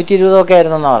 110 120 ഒക്കെ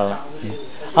ആയിരുന്നെന്നാണ് പറയണത്.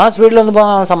 ആ സ്പീഡിലൊന്നും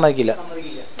പോകാൻ അവൻ സമ്മതിക്കില്ല.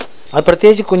 അത്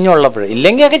പ്രത്യേകിച്ച് കുഞ്ഞുള്ളപ്പോൾ.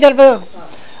 ഇല്ലെങ്കിലൊക്കെ ചിലപ്പോൾ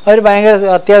അവർ ഭയങ്കര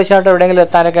അത്യാവശ്യമായിട്ട് എവിടെയെങ്കിലും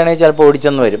എത്താനൊക്കെ ആണെങ്കിൽ ചിലപ്പോൾ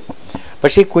ഓടിച്ചെന്ന് വരും.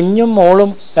 പക്ഷേ ഈ കുഞ്ഞും മോളും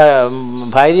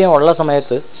ഭാര്യയും ഉള്ള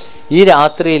സമയത്ത് ഈ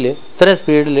രാത്രിയിൽ ഇത്ര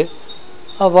സ്പീഡിൽ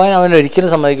പോകാൻ അവൻ ഒരിക്കലും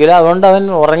സമ്മതിക്കില്ല. അതുകൊണ്ട് അവൻ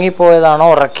ഉറങ്ങിപ്പോയതാണോ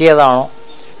ഉറക്കിയതാണോ,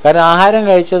 കാരണം ആഹാരം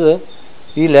കഴിച്ചത്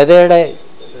ഈ ലതയുടെ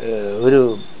ഒരു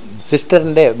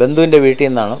സിസ്റ്ററിൻ്റെ ബന്ധുവിൻ്റെ വീട്ടിൽ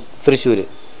നിന്നാണ്, തൃശ്ശൂർ.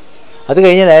 അത്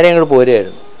കഴിഞ്ഞ് നേരെ ഇങ്ങോട്ട്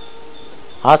പോരുമായിരുന്നു.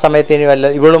 ആ സമയത്ത് ഇനി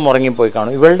ഇവളും ഉറങ്ങിപ്പോയി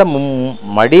കാണും. ഇവളുടെ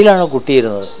മടിയിലാണ്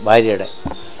കുട്ടിയിരുന്നത്, ഭാര്യയുടെ.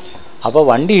 അപ്പോൾ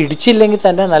വണ്ടി ഇടിച്ചില്ലെങ്കിൽ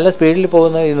തന്നെ നല്ല സ്പീഡിൽ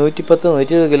പോകുന്ന ഈ 110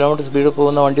 120 കിലോമീറ്റർ സ്പീഡിൽ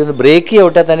പോകുന്ന വണ്ടി ഒന്ന് ബ്രേക്ക്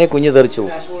ചെയ്യവിട്ടാൽ തന്നെ കുഞ്ഞ് തെറിച്ചു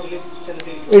പോകും,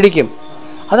 ഇടിക്കും.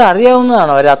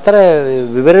 അതറിയാവുന്നതാണ്, അവരത്ര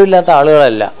വിവരമില്ലാത്ത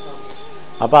ആളുകളല്ല.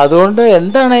 അപ്പോൾ അതുകൊണ്ട്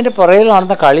എന്താണ് അതിൻ്റെ പുറകിൽ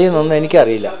നടന്ന കളിയെന്നൊന്നും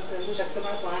എനിക്കറിയില്ല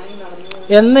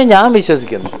എന്ന് ഞാൻ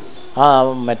വിശ്വസിക്കുന്നു.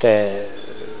 മറ്റേ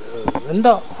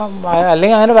എന്തോ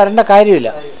അല്ലെങ്കിൽ അങ്ങനെ വരേണ്ട കാര്യമില്ല.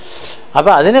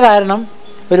 അപ്പോൾ അതിന് കാരണം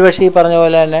ഒരുപക്ഷെ ഈ പറഞ്ഞ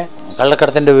പോലെ തന്നെ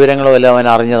കള്ളക്കടത്തിൻ്റെ വിവരങ്ങളോ എല്ലാം അവൻ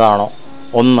അറിഞ്ഞതാണോ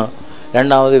ഒന്ന്.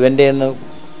 രണ്ടാമത് ഇവൻ്റെ നിന്ന്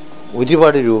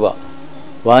ഒരുപാട് രൂപ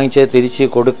വാങ്ങിച്ച് തിരിച്ച്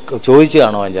ചോദിച്ചു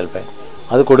കാണോ അവൻ ചിലപ്പോൾ,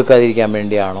 അത് കൊടുക്കാതിരിക്കാൻ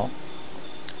വേണ്ടിയാണോ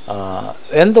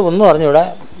ഒന്നും അറിഞ്ഞൂടെ.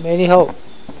 എനിഹോ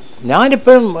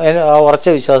ഞാനിപ്പോഴും ഉറച്ച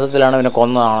വിശ്വാസത്തിലാണ് ഇവനെ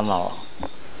കൊന്നതാണെന്നാണ്.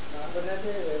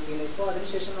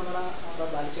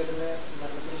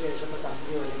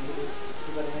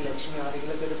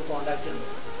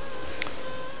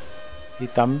 ഈ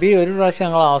തമ്പി ഒരു പ്രാവശ്യം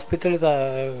ഞങ്ങൾ ഹോസ്പിറ്റലിൽ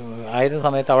ആയിരുന്ന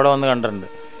സമയത്ത് അവിടെ വന്ന് കണ്ടിട്ടുണ്ട്.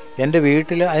 എൻ്റെ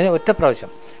വീട്ടിൽ അതിന് ഒറ്റ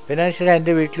പ്രാവശ്യം. പിന്നെ ശരി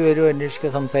എൻ്റെ വീട്ടിൽ വരും, അന്വേഷിക്കുക,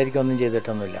 സംസാരിക്കുക, ഒന്നും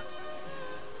ചെയ്തിട്ടൊന്നുമില്ല.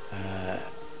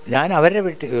 ഞാൻ അവരുടെ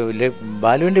വീട്ടിൽ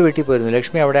ബാലുവിൻ്റെ വീട്ടിൽ പോയിരുന്നു.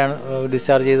 ലക്ഷ്മി അവിടെയാണ്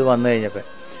ഡിസ്ചാർജ് ചെയ്ത്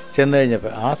ചെന്ന്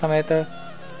കഴിഞ്ഞപ്പോൾ ആ സമയത്ത്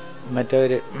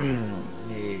മറ്റൊരു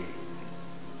ഈ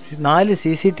 4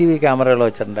 CCTV ക്യാമറകൾ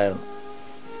വെച്ചിട്ടുണ്ടായിരുന്നു.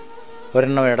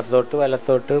 ഒരെണ്ണം ഇടത്തോട്ട്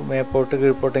വലത്തോട്ട് മേപ്പോട്ട്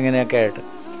കീഴ്പോട്ട് ഇങ്ങനെയൊക്കെ ആയിട്ട്.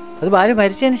 അത് ബാലു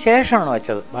മരിച്ചതിന് ശേഷമാണ്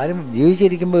വെച്ചത്. ബാലു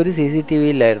ജീവിച്ചിരിക്കുമ്പോൾ ഒരു CCTV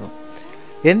ഇല്ലായിരുന്നു.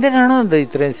 എന്തിനാണോ എന്ത്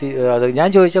ഇത്രയും അത് ഞാൻ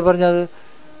ചോദിച്ചാൽ പറഞ്ഞത്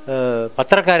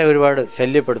പത്രക്കാരെ ഒരുപാട്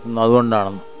ശല്യപ്പെടുത്തുന്നു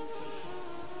അതുകൊണ്ടാണെന്ന്.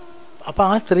 അപ്പോൾ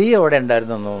ആ സ്ത്രീ അവിടെ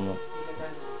ഉണ്ടായിരുന്നെന്ന് തോന്നുന്നു,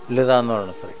 ലത എന്ന്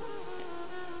പറയുന്ന സ്ത്രീ.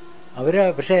 അവർ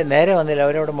പക്ഷേ നേരെ വന്നില്ല,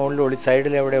 അവരവിടെ മുകളിൽ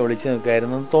സൈഡിൽ എവിടെ ഒളിച്ച്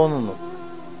നിൽക്കുമായിരുന്നു എന്ന് തോന്നുന്നു.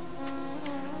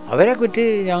 അവരെ കുറ്റി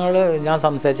ഞാൻ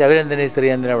സംസാരിച്ചു, അവരെന്തിനാ ഈ സ്ത്രീ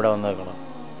എന്തിനാ ഇവിടെ വന്ന് നിൽക്കണം?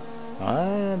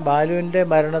 ബാലുവിൻ്റെ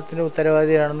മരണത്തിന്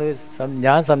ഉത്തരവാദിയാണെന്ന്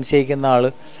ഞാൻ സംശയിക്കുന്ന ആൾ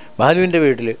ബാലുവിൻ്റെ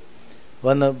വീട്ടിൽ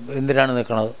വന്ന് എന്തിനാണ്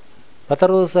നിൽക്കണത്?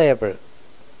 10 ദിവസമായപ്പോൾ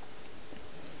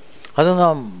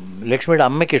അതൊന്നും ലക്ഷ്മിയുടെ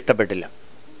അമ്മയ്ക്ക് ഇഷ്ടപ്പെട്ടില്ല.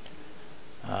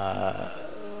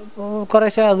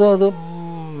 കുറേശ്ശെ അതും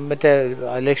മറ്റേ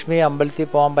ലക്ഷ്മി അമ്പലത്തിൽ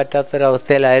പോകാൻ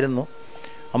പറ്റാത്തൊരവസ്ഥയിലായിരുന്നു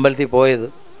അമ്പലത്തിൽ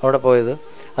അവിടെ പോയത്.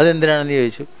 അതെന്തിനാണെന്ന്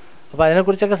ചോദിച്ചു. അപ്പോൾ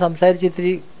അതിനെക്കുറിച്ചൊക്കെ സംസാരിച്ച്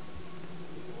ഇത്തിരി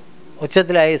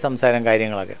ഉച്ചത്തിലായി സംസാരം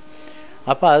കാര്യങ്ങളൊക്കെ.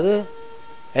 അപ്പോൾ അത്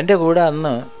എൻ്റെ കൂടെ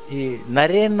അന്ന് ഈ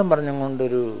നരേൻ എന്നും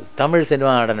പറഞ്ഞുകൊണ്ടൊരു തമിഴ്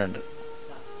സിനിമാ നടനുണ്ട്.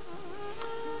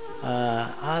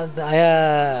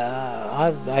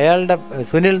 അയാളുടെ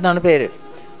സുനിൽ എന്നാണ് പേര്.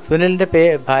 സുനിലിൻ്റെ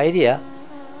ഭാര്യ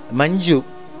മഞ്ജു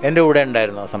എൻ്റെ കൂടെ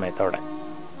ഉണ്ടായിരുന്നു ആ സമയത്ത്. അവിടെ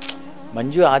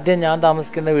മഞ്ജു ആദ്യം ഞാൻ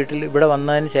താമസിക്കുന്ന വീട്ടിൽ ഇവിടെ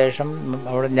വന്നതിന് ശേഷം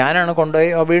അവിടെ ഞാനാണ് കൊണ്ടുപോയി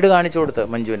വീട് കാണിച്ചു കൊടുത്തത്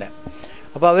മഞ്ജുവിനെ.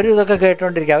 അപ്പോൾ അവർ ഇതൊക്കെ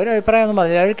കേട്ടുകൊണ്ടിരിക്കുക. അവർ അഭിപ്രായമൊന്നും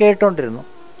പറഞ്ഞില്ല, അവർ കേട്ടുകൊണ്ടിരുന്നു.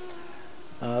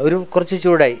 ഒരു കുറച്ച്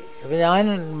ചൂടായി. അപ്പോൾ ഞാൻ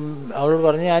അവളോട്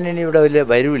പറഞ്ഞു, ഞാനിനി ഇവിടെ വലിയ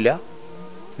വരില്ല,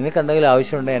 നിനക്ക് എന്തെങ്കിലും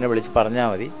ആവശ്യമുണ്ടെങ്കിൽ എന്നെ വിളിച്ച് പറഞ്ഞാൽ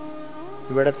മതി,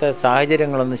 ഇവിടുത്തെ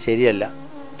സാഹചര്യങ്ങളൊന്നും ശരിയല്ല.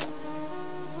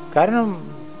 കാരണം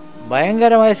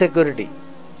ഭയങ്കരമായ സെക്യൂരിറ്റി.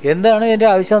 എന്താണ് എൻ്റെ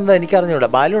ആവശ്യം എന്താ എനിക്കറിഞ്ഞൂടാ.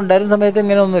 ബാലു ഉണ്ടായിരുന്ന സമയത്ത്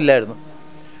ഇങ്ങനെ ഒന്നും ഇല്ലായിരുന്നു.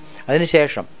 അതിന്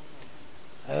ശേഷം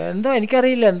എന്തോ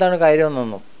എനിക്കറിയില്ല എന്താണ്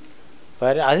കാര്യമെന്നൊന്നും.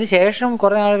 അതിന് ശേഷം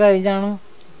കുറേ നാൾ കഴിഞ്ഞാണ്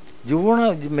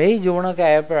മെയ് ജൂണൊക്കെ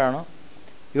ആയപ്പോഴാണ്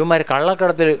ഇവന്മാർ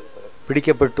കള്ളക്കടത്തിൽ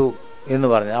പിടിക്കപ്പെട്ടു എന്ന്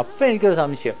പറഞ്ഞത്. അപ്പം എനിക്കൊരു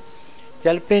സംശയം,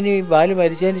 ചിലപ്പോൾ ഇനി ബാലു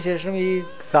മരിച്ചതിന് ശേഷം ഈ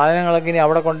സാധനങ്ങളൊക്കെ ഇനി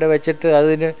അവിടെ കൊണ്ട് വെച്ചിട്ട്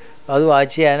അത്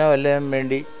വാച്ച് ചെയ്യാനോ വല്ലതും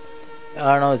വേണ്ടി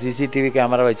ആണോ CCTV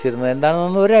ക്യാമറ വെച്ചിരുന്നത്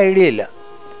എന്താണെന്നൊന്നും ഒരു ഐഡിയ ഇല്ല.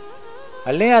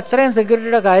 അല്ലെങ്കിൽ അത്രയും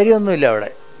സെക്യൂരിറ്റിയുടെ കാര്യമൊന്നുമില്ല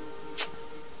അവിടെ.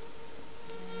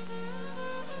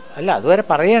 അല്ല, അതുവരെ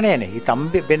പറയണേ ഞാൻ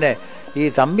ഈ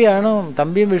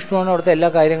തമ്പിയും വിഷ്ണുവാണ് അവിടുത്തെ എല്ലാ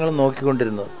കാര്യങ്ങളും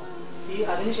നോക്കിക്കൊണ്ടിരുന്നത്.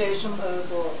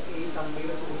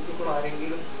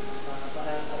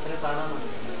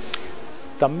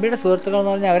 തമ്പിയുടെ സുഹൃത്തുക്കൾ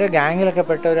എന്ന് പറഞ്ഞാൽ അവരെ ഗാങ്ങിലൊക്കെ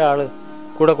പെട്ട ഒരാൾ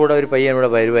കൂടെ ഒരു പയ്യൻ ഇവിടെ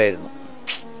വരുമായിരുന്നു.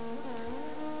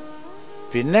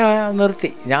 പിന്നെ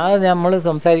നിർത്തി. നമ്മൾ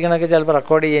സംസാരിക്കണമൊക്കെ ചിലപ്പോൾ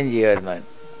റെക്കോർഡ് ചെയ്യുകയും ചെയ്യുമായിരുന്നു അവൻ.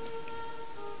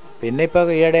 പിന്നെ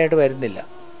ഇപ്പോൾ ഈയിടെയായിട്ട് വരുന്നില്ല.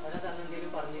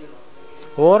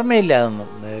 ഓർമ്മയില്ല അതൊന്നും.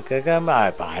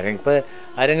 ഇപ്പോൾ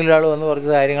ആരെങ്കിലും ഒരാൾ വന്ന് കുറച്ച്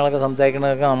കാര്യങ്ങളൊക്കെ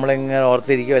സംസാരിക്കണതൊക്കെ നമ്മളിങ്ങനെ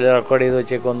ഓർത്തിരിക്കുക, അല്ലെങ്കിൽ റെക്കോർഡ് ചെയ്ത്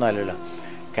വെച്ചേക്കൊന്നും അല്ലല്ലോ.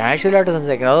 കാഷ്വലായിട്ട്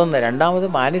സംസാരിക്കണം. അതൊന്നും. രണ്ടാമത്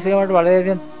മാനസികമായിട്ട്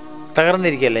വളരെയധികം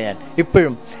തകർന്നിരിക്കുകയല്ലേ ഞാൻ.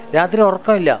 ഇപ്പോഴും രാത്രി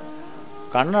ഉറക്കമില്ല.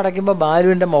 കണ്ണടയ്ക്കുമ്പോൾ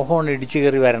ബാലുവിൻ്റെ മുഖമാണ് ഇടിച്ചു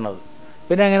കയറി വരണത്.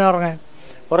 പിന്നെ അങ്ങനെ ഉറങ്ങാൻ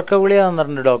ഉറക്കഗുളിക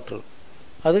തന്നിട്ടുണ്ട് ഡോക്ടർ.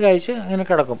 അത് കഴിച്ച് അങ്ങനെ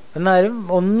കിടക്കും. എന്നാലും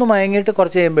ഒന്ന് മയങ്ങിയിട്ട്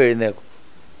കുറച്ച് കഴിയുമ്പോൾ എഴുന്നേക്കും.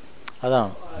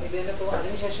 അതാണ്.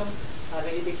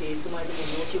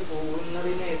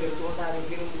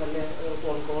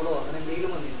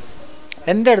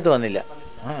 എൻ്റെ അടുത്ത് വന്നില്ല.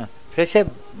 പക്ഷേ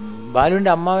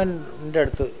ബാലുവിൻ്റെ അമ്മാവൻ്റെ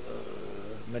അടുത്ത്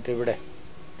മറ്റേ ഇവിടെ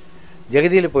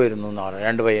ജഗതിയിൽ പോയിരുന്നു എന്ന് പറഞ്ഞു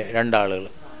രണ്ടാളുകൾ.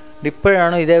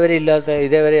 ഇപ്പോഴാണോ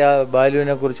ഇതേവരെ ആ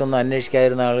ബാലുവിനെ കുറിച്ചൊന്നും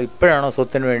അന്വേഷിക്കാതിരുന്ന ആൾ ഇപ്പോഴാണോ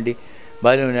സ്വത്തിന് വേണ്ടി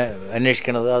ബാലുവിനെ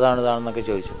അന്വേഷിക്കണത്, ഇതാണെന്നൊക്കെ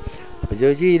ചോദിച്ചു. അപ്പോൾ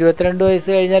ചോദിച്ചു, 22 വയസ്സ്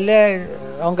കഴിഞ്ഞല്ലേ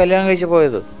അവൻ കല്യാണം കഴിച്ച്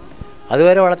പോയത്,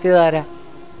 അതുവരെ വളർത്തിയത് ആരാ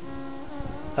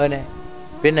അവനെ?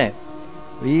 പിന്നെ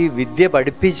ഈ വിദ്യ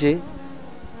പഠിപ്പിച്ച്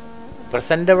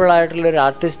പ്രസൻറ്റബിളായിട്ടുള്ളൊരു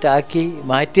ആർട്ടിസ്റ്റാക്കി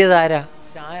മാറ്റിയതാരാ?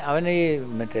 അവന് ഈ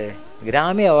മറ്റേ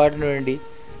ഗ്രാമി അവാർഡിന് വേണ്ടി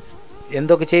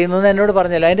എന്തൊക്കെ ചെയ്യുന്നതെന്ന് എന്നോട്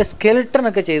പറഞ്ഞല്ലോ. അതിൻ്റെ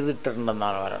സ്കെൽട്ടനൊക്കെ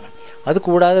ചെയ്തിട്ടുണ്ടെന്നാണ് പറയുന്നത്. അത്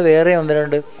കൂടാതെ വേറെ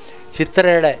 1-2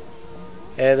 ചിത്രയുടെ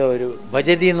ഏതോ ഒരു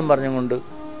ഭജതി എന്നും പറഞ്ഞുകൊണ്ട്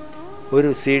ഒരു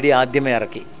CD ആദ്യമേ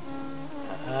ഇറക്കി.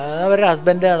 അവരുടെ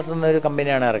ഹസ്ബൻഡ് നടത്തുന്ന ഒരു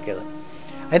കമ്പനിയാണ് ഇറക്കിയത്.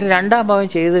 അതിൻ്റെ 2ാം ഭാഗം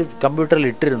ചെയ്ത് കമ്പ്യൂട്ടറിൽ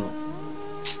ഇട്ടിരുന്നു.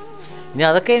 ഇനി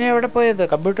അതൊക്കെ ഇനി എവിടെ പോയത്?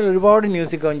 കമ്പ്യൂട്ടറിൽ ഒരുപാട്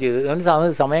മ്യൂസിക് അവൻ ചെയ്ത്.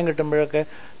 അവന് സമയം കിട്ടുമ്പോഴൊക്കെ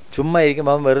ചുമ്മാ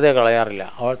ഇരിക്കുമ്പോൾ അവൻ വെറുതെ കളയാറില്ല.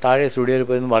 അവൻ താഴെ സ്റ്റുഡിയോയിൽ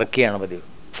പോയി വർക്ക് ചെയ്യാണ് പതിവ്.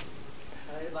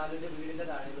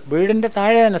 വീടിൻ്റെ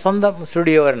താഴെ തന്നെ സ്വന്തം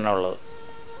സ്റ്റുഡിയോ വരണം ഉള്ളത്.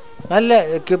 നല്ല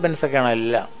എക്യുപ്മെൻറ്റ്സൊക്കെയാണ്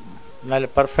എല്ലാം. നല്ല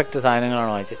പെർഫെക്റ്റ്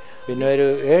സാധനങ്ങളാണ് വാങ്ങിച്ചത്. പിന്നെ ഒരു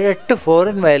 7-8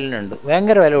 ഫോറിൻ വയലിനുണ്ട്.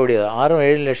 ഭയങ്കര വില കൂടിയത്.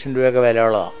 6-7 ലക്ഷം രൂപയൊക്കെ വില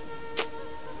ഉള്ളതാണ്.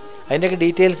 അതിൻ്റെയൊക്കെ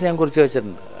ഡീറ്റെയിൽസ് ഞാൻ കുറിച്ച്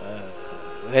വെച്ചിട്ടുണ്ട്.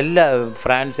 എല്ലാ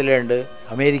ഫ്രാൻസിലുണ്ട്,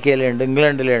 അമേരിക്കയിലുണ്ട്,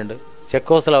 ഇംഗ്ലണ്ടിലുണ്ട്,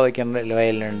 ചെക്കോസ്ലോവാക്യൻ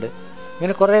വയലിനുണ്ട്.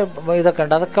 ഇങ്ങനെ കുറേ ഇതൊക്കെ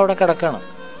ഉണ്ട്. അതൊക്കെ അവിടെ കിടക്കണം.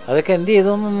 അതൊക്കെ എന്ത്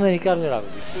ചെയ്തോന്നൊന്നും എനിക്കറിഞ്ഞിടാം.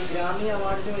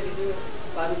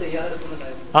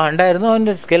 ഉണ്ടായിരുന്നു.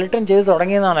 അവൻ്റെ സ്കെൽട്ടൺ ചെയ്ത്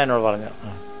തുടങ്ങിയെന്നാണ് എന്നോട് പറഞ്ഞത്.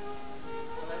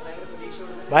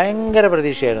 ഭയങ്കര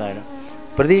പ്രതീക്ഷയായിരുന്നു അതിന്.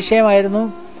 പ്രതീക്ഷയുമായിരുന്നു,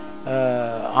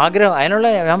 ആഗ്രഹം.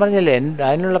 ഞാൻ പറഞ്ഞില്ലേ,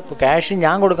 അതിനുള്ള ക്യാഷ്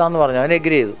ഞാൻ കൊടുക്കാമെന്ന് പറഞ്ഞു. അവൻ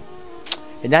എഗ്രി ചെയ്തു.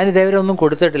 ഞാനിതേവരെ ഒന്നും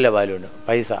കൊടുത്തിട്ടില്ല ബാലുവിന്.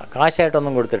 പൈസ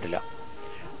കാശായിട്ടൊന്നും കൊടുത്തിട്ടില്ല.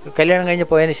 കല്യാണം കഴിഞ്ഞ്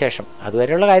പോയതിന് ശേഷം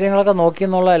അതുവരെയുള്ള കാര്യങ്ങളൊക്കെ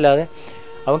നോക്കിയെന്നുള്ളതല്ലാതെ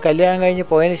അവൻ കല്യാണം കഴിഞ്ഞ്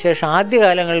പോയതിന് ശേഷം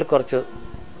ആദ്യകാലങ്ങളിൽ കുറച്ച്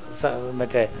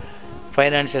മറ്റേ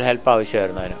ഫൈനാൻഷ്യൽ ഹെൽപ്പ്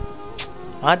ആവശ്യമായിരുന്നു അവന്.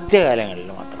 ആദ്യകാലങ്ങളിൽ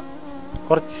മാത്രം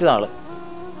കുറച്ച് നാൾ.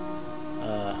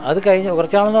 അത് കഴിഞ്ഞ്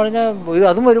കുറച്ച് നാളെന്ന് പറഞ്ഞാൽ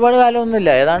അതും ഒരുപാട് കാലമൊന്നുമില്ല.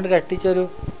 ഏതാണ്ട് കട്ടിച്ചൊരു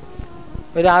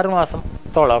 6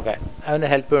 മാസത്തോളമൊക്കെ അവന്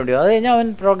ഹെൽപ്പ് വേണ്ടി വന്നു. അത് കഴിഞ്ഞാൽ അവൻ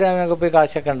പ്രോഗ്രാമിനൊക്കെ പോയി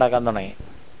കാശൊക്കെ ഉണ്ടാക്കാൻ തുടങ്ങി.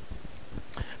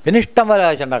 പിന്നെ ഇഷ്ടം പോലെ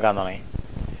കാശുണ്ടാക്കാൻ തുടങ്ങി.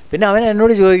 പിന്നെ അവൻ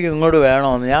എന്നോട് ചോദിക്കും ഇങ്ങോട്ട്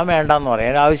വേണമെന്ന്. ഞാൻ വേണ്ടാന്ന് പറയും,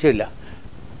 അതിന് ആവശ്യമില്ല.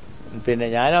 പിന്നെ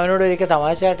ഞാൻ അവനോട് ഒരിക്കൽ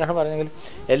തമാശയായിട്ടാണ് പറഞ്ഞെങ്കിലും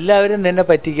എല്ലാവരും നിന്നെ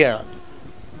പറ്റിക്കുകയാണ്.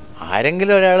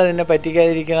 ആരെങ്കിലും ഒരാൾ നിന്നെ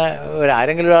പറ്റിക്കാതിരിക്കണ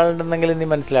ആരെങ്കിലും ഒരാളുണ്ടെന്നെങ്കിലും നീ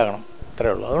മനസ്സിലാക്കണം, അത്രേ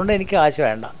ഉള്ളൂ. അതുകൊണ്ട് എനിക്ക് കാശ്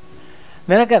വേണ്ട.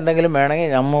 നിനക്ക് എന്തെങ്കിലും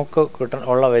വേണമെങ്കിൽ നമുക്ക്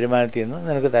ഉള്ള വരുമാനത്തിൽ നിന്ന്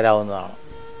നിനക്ക് തരാവുന്നതാണ്.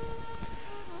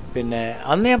 പിന്നെ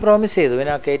അന്ന് ഞാൻ പ്രോമിസ് ചെയ്തു,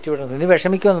 പിന്നെ കയറ്റി വിടുന്നത് നീ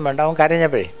വിഷമിക്കൊന്നും വേണ്ട. അവൻ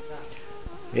കരഞ്ഞപ്പോഴേ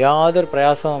യാതൊരു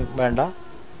പ്രയാസവും വേണ്ട,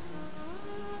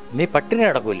 നീ പട്ടിണി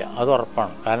കിടക്കില്ല, അത്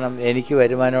ഉറപ്പാണ്. കാരണം എനിക്ക്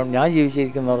വരുമാനം, ഞാൻ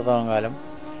ജീവിച്ചിരിക്കുന്നിടത്തോളം കാലം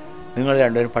നിങ്ങൾ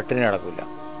രണ്ടുപേരും പട്ടിണി കിടക്കില്ല.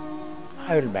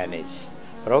 I will manage.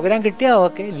 പ്രോഗ്രാം കിട്ടിയാൽ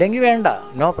ഓക്കെ, ഇല്ലെങ്കിൽ വേണ്ട,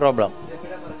 നോ പ്രോബ്ലം.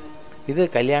 ഇത്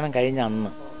കല്യാണം കഴിഞ്ഞ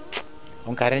അന്ന്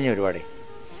അവൻ കരഞ്ഞു ഒരുപാട്.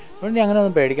 അതുകൊണ്ട് നീ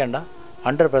അങ്ങനെയൊന്നും പേടിക്കണ്ട,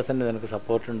 100% നിനക്ക്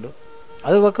സപ്പോർട്ടുണ്ട്.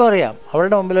 അത് ഒക്കെ അറിയാം,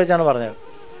 അവളുടെ മുമ്പിൽ വെച്ചാണ് പറഞ്ഞത്.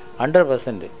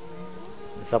 100%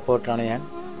 സപ്പോർട്ടാണ് ഞാൻ.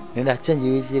 നിൻ്റെ അച്ഛൻ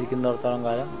ജീവിച്ചിരിക്കുന്നിടത്തോളം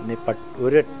കാലം നീ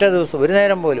ഒരൊറ്റ ദിവസം ഒരു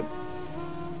നേരം പോലും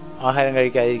ആഹാരം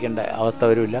കഴിക്കാതിരിക്കേണ്ട അവസ്ഥ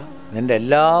വരില്ല. നിൻ്റെ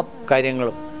എല്ലാ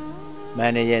കാര്യങ്ങളും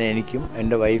മാനേജ് ചെയ്യാൻ എനിക്കും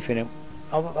എൻ്റെ വൈഫിനും.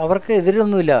 അവർക്ക്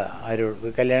എതിരൊന്നുമില്ല, ആരോട്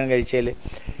കല്യാണം കഴിച്ചതിൽ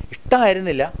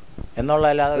ഇഷ്ടമായിരുന്നില്ല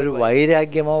എന്നുള്ളതല്ലാതെ ഒരു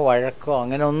വൈരാഗ്യമോ വഴക്കോ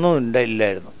അങ്ങനെ ഒന്നും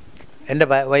ഇല്ലായിരുന്നു എൻ്റെ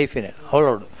വൈഫിന്,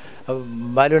 അവളോട്,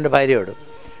 ബാലുവിൻ്റെ ഭാര്യയോട്.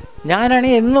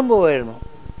 ഞാനാണെങ്കിൽ എന്നും പോവായിരുന്നു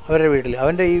അവരുടെ വീട്ടിൽ.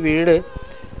 അവൻ്റെ ഈ വീട്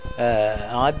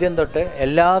ആദ്യം തൊട്ട്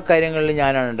എല്ലാ കാര്യങ്ങളിലും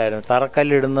ഞാനാണ് ഉണ്ടായിരുന്നത്.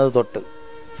 തറക്കല്ലിടുന്നത് തൊട്ട്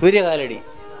സൂര്യകാലടി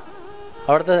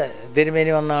അവിടുത്തെ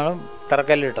തിരുമേനി വന്നാണ്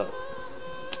തറക്കല്ലിട്ടത്.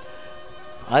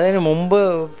 അതിന് മുമ്പ്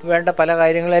വേണ്ട പല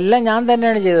കാര്യങ്ങളെല്ലാം ഞാൻ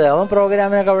തന്നെയാണ് ചെയ്തത്. അവൻ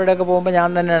പ്രോഗ്രാമിനൊക്കെ അവിടെയൊക്കെ പോകുമ്പോൾ ഞാൻ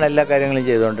തന്നെയാണ് എല്ലാ കാര്യങ്ങളും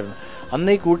ചെയ്തുകൊണ്ടിരുന്നത്.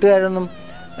 അന്ന് ഈ കൂട്ടുകാരൊന്നും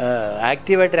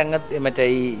ആക്റ്റീവായിട്ട് മറ്റേ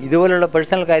ഈ ഇതുപോലുള്ള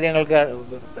പേഴ്സണൽ കാര്യങ്ങൾക്ക്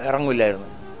ഇറങ്ങില്ലായിരുന്നു.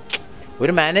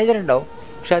 ഒരു മാനേജറുണ്ടാവും,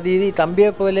 പക്ഷെ അത് ഈ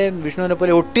തമ്പിയെ പോലെ വിഷ്ണുവിനെ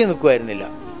പോലെ ഒട്ടി നിൽക്കുമായിരുന്നില്ല.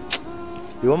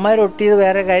 യുവന്മാർ ഒട്ടിയത്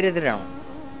വേറെ കാര്യത്തിനാണ്.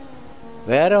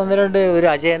 വേറെ ഒന്ന് രണ്ട്, ഒരു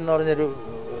അജയൻ എന്ന് പറഞ്ഞൊരു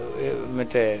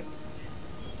മറ്റേ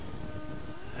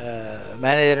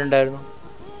മാനേജറുണ്ടായിരുന്നു.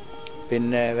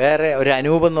 പിന്നെ വേറെ ഒരു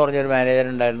അനൂപ് എന്ന് പറഞ്ഞൊരു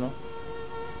മാനേജറുണ്ടായിരുന്നു.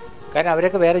 കാരണം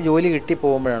അവരൊക്കെ വേറെ ജോലി കിട്ടി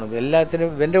പോകുമ്പോഴാണ് എല്ലാത്തിനും.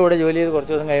 ഇവൻ്റെ കൂടെ ജോലി ചെയ്ത്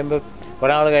കുറച്ച് ദിവസം കഴിയുമ്പോൾ,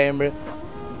 കുറേ നാൾ കഴിയുമ്പോൾ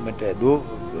മറ്റേ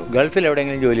ഗൾഫിൽ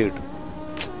എവിടെയെങ്കിലും ജോലി കിട്ടും.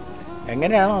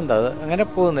 എങ്ങനെയാണോ എന്താ അത് അങ്ങനെ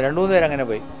പോകുന്നു. 2-3 പേര് അങ്ങനെ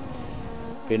പോയി.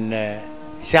 പിന്നെ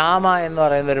ശ്യാമ എന്ന്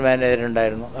പറയുന്നൊരു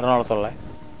മാനേജറുണ്ടായിരുന്നു എറണാകുളത്തുള്ള.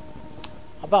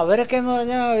 അപ്പോൾ അവരൊക്കെ എന്ന്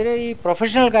പറഞ്ഞാൽ അവർ ഈ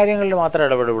പ്രൊഫഷണൽ കാര്യങ്ങളിൽ മാത്രം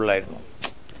ഇടപെടുള്ളായിരുന്നു.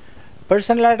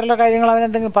 പേഴ്സണലായിട്ടുള്ള കാര്യങ്ങൾ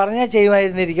അവനെന്തെങ്കിലും പറഞ്ഞാൽ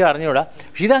ചെയ്യുമായിരുന്നിരിക്കും, അറിഞ്ഞുകൂടാ.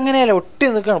 പക്ഷെ ഇതങ്ങനെയല്ല, ഒട്ടി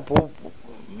നിൽക്കണം,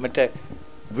 മറ്റേ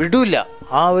വിടില്ല.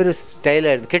 ആ ഒരു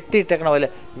സ്റ്റൈലായിരുന്നു, കെട്ടിയിട്ടേക്കണ പോലെ.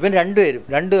 ഇവൻ രണ്ടുപേരും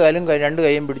 2 കാലും 2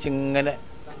 കൈയും പിടിച്ച് ഇങ്ങനെ,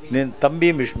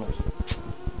 തമ്പിയും വിഷ്ണു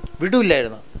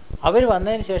വിടില്ലായിരുന്നു. അവർ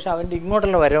വന്നതിന് ശേഷം അവൻ്റെ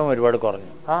ഇങ്ങോട്ടുള്ള വരവും ഒരുപാട്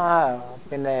കുറഞ്ഞു.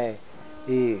 പിന്നെ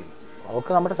ഈ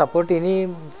അവർക്ക് നമ്മുടെ സപ്പോർട്ട്,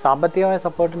 ഇനിയും സാമ്പത്തികമായ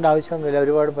സപ്പോർട്ടിൻ്റെ ആവശ്യമൊന്നുമില്ല.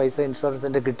 ഒരുപാട് പൈസ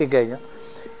ഇൻഷുറൻസിൻ്റെ കിട്ടിക്കഴിഞ്ഞു.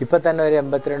 ഇപ്പം തന്നെ ഒരു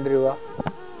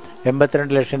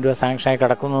 82 ലക്ഷം രൂപ സാങ്ഷനായി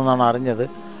കിടക്കുന്നു എന്നാണ് അറിഞ്ഞത്.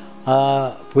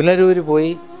 പുനലൂര്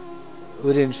പോയി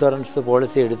ഒരു ഇൻഷുറൻസ്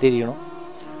പോളിസി എടുത്തിരിക്കണം.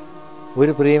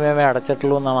 ഒരു പ്രീമിയമേ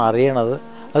അടച്ചിട്ടുള്ളൂ എന്നാണ് അറിയണത്.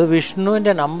 അത്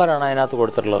വിഷ്ണുവിൻ്റെ നമ്പറാണ് അതിനകത്ത്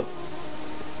കൊടുത്തിട്ടുള്ളത്.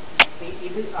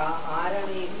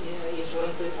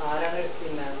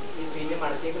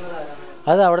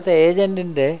 അത് അവിടുത്തെ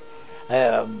ഏജൻറ്റിൻ്റെ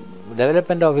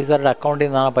ഡെവലപ്മെൻറ്റ് ഓഫീസറുടെ അക്കൗണ്ടിൽ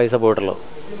നിന്നാണ് പൈസ പോയിട്ടുള്ളത്.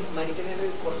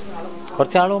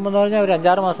 കുറച്ച് നാൾ മുമ്പെന്ന് പറഞ്ഞാൽ ഒരു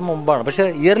 5-6 മാസം മുമ്പാണ്. പക്ഷേ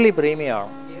ഇയർലി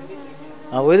പ്രീമിയമാണ്.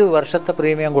 ഒരു വർഷത്തെ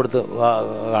പ്രീമിയം കൊടുത്ത്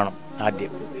കാണും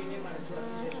ആദ്യം.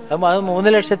 അത് 3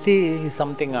 ലക്ഷത്തി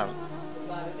സംതിങ് ആണ്.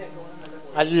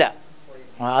 അല്ല,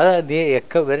 അത്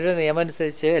ഇവരുടെ നിയമം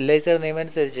അനുസരിച്ച്, LICയുടെ നിയമം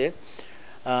അനുസരിച്ച്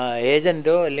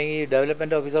ഏജൻറ്റോ അല്ലെങ്കിൽ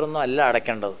ഡെവലപ്മെൻറ്റ് ഓഫീസറൊന്നും അല്ല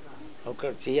അടയ്ക്കേണ്ടത്. ഒക്കെ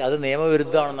അത്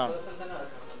നിയമവിരുദ്ധമാണെന്നാണ്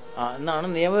എന്നാണ്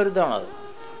നിയമവിരുദ്ധമാണത്.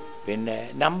 പിന്നെ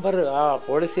നമ്പർ,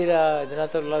 പോളിസിയിൽ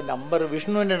ഇതിനകത്തുള്ള നമ്പർ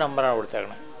വിഷ്ണുവിൻ്റെ നമ്പറാണ്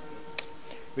കൊടുത്തേക്കണേ.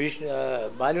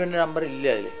 ബാലുവിൻ്റെ നമ്പർ ഇല്ല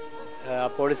അതിൽ,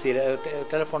 പോളിസിയിൽ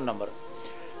ടെലിഫോൺ നമ്പർ.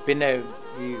 പിന്നെ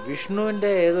ഈ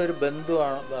വിഷ്ണുവിൻ്റെ ഏതൊരു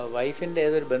ബന്ധുവാണ്, വൈഫിൻ്റെ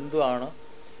ഏതൊരു ബന്ധുവാണ്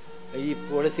ഈ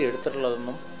പോളിസി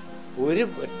എടുത്തിട്ടുള്ളതെന്നും ഒരു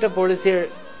ഒറ്റ പോളിസി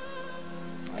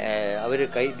അവർ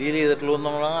ഡീൽ ചെയ്തിട്ടുള്ളൂ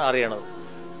എന്നാണ് അറിയണത്.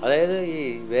 അതായത് ഈ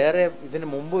വേറെ ഇതിന്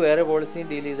മുമ്പ് വേറെ പോളിസിയും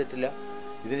ഡീൽ ചെയ്തിട്ടില്ല,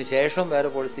 ഇതിന് ശേഷം വേറെ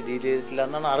പോളിസി ഡീൽ ചെയ്തിട്ടില്ല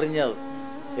എന്നാണ് അറിഞ്ഞത്.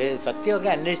 സത്യമൊക്കെ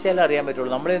അന്വേഷിച്ചാലേ അറിയാൻ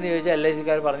പറ്റുള്ളൂ. നമ്മളെന്ന് ചോദിച്ചാൽ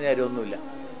LICക്കാർ പറഞ്ഞു തരുമൊന്നുമില്ല.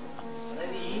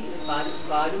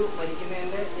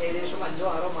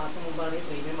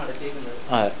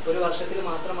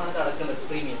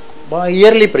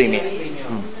 Yearly premium.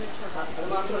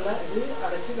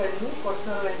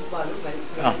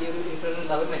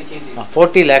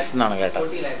 40 lakhs എന്നാണ് കേട്ടത്.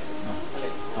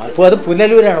 അപ്പോൾ അത്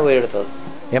പുനലൂരാണ് പോയി എടുത്തത്.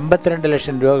 82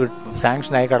 ലക്ഷം രൂപ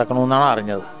സാങ്ഷനായി കിടക്കണമെന്നാണ്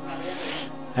അറിഞ്ഞത്.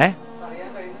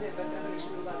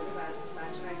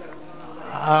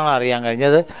 ആണ് അറിയാൻ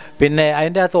കഴിഞ്ഞത്. പിന്നെ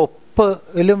അതിൻ്റെ അകത്ത്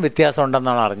ഒപ്പിലും വ്യത്യാസം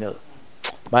ഉണ്ടെന്നാണ് അറിഞ്ഞത്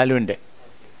ബാലുവിൻ്റെ.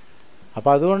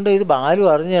 അപ്പോൾ അതുകൊണ്ട് ഇത് ബാലു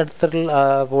അറിഞ്ഞെടുത്തിട്ടുള്ള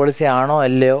പോളിസി ആണോ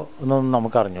അല്ലയോ എന്നൊന്നും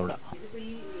നമുക്ക് അറിഞ്ഞുകൂടാ.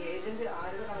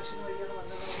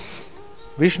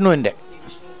 വിഷ്ണുവിൻ്റെ,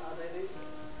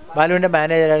 ബാലുവിൻ്റെ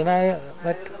മാനേജറായിരുന്ന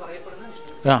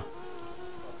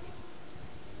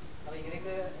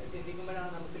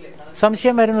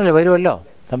സംശയം വരുമല്ലോ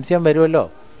സംശയം വരുമല്ലോ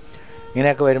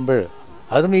ഇങ്ങനെയൊക്കെ വരുമ്പോൾ.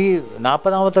 അതും ഈ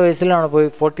 40ാമത്തെ വയസ്സിലാണ് പോയി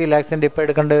 40 lakhs ഇപ്പോൾ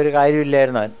എടുക്കേണ്ട ഒരു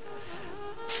കാര്യമില്ലായിരുന്നു അവൻ.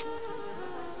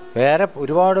 വേറെ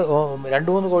ഒരുപാട്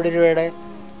 2-3 കോടി രൂപയുടെ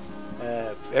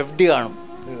FD കാണും,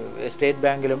 സ്റ്റേറ്റ്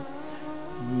ബാങ്കിലും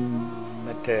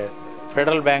മറ്റേ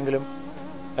ഫെഡറൽ ബാങ്കിലും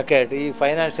ഒക്കെ ആയിട്ട്. ഈ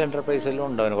ഫൈനാൻഷ്യൽ എൻ്റർപ്രൈസിലും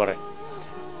ഉണ്ട് അവന് കുറേ.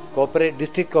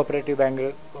 ഡിസ്ട്രിക്ട് കോപ്പറേറ്റീവ് ബാങ്കിൽ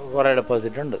കുറേ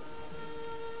ഡെപ്പോസിറ്റ് ഉണ്ട്.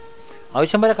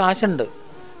 ആവശ്യം പോലെ കാശുണ്ട്.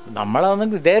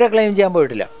 നമ്മളതൊന്നും ഇതേവരെ ക്ലെയിം ചെയ്യാൻ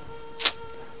പോയിട്ടില്ല.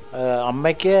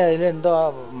 അമ്മയ്ക്ക് അതിലെന്തോ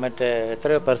മറ്റേ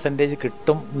എത്ര പെർസെൻറ്റേജ്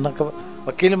കിട്ടും എന്നൊക്കെ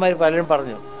വക്കീലന്മാർ പലരും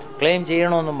പറഞ്ഞു, ക്ലെയിം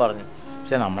ചെയ്യണമെന്നും പറഞ്ഞു.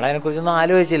 പക്ഷെ നമ്മളതിനെക്കുറിച്ചൊന്നും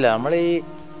ആലോചിച്ചില്ല. നമ്മൾ ഈ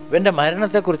ഇവൻ്റെ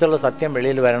മരണത്തെക്കുറിച്ചുള്ള സത്യം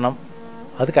വെളിയിൽ വരണം,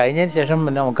 അത് കഴിഞ്ഞതിന് ശേഷം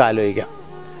പിന്നെ നമുക്ക് ആലോചിക്കാം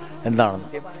എന്താണെന്ന്.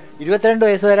 22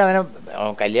 വയസ്സ് വരെ അവനെ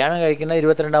കല്യാണം കഴിക്കുന്നത്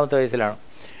 22ാമത്തെ വയസ്സിലാണ്.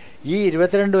 ഈ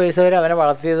 22 വയസ്സ് വരെ അവനെ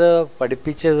വളർത്തിയത്,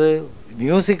 പഠിപ്പിച്ചത്,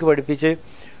 മ്യൂസിക് പഠിപ്പിച്ച്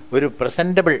ഒരു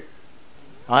പ്രസൻറ്റബിൾ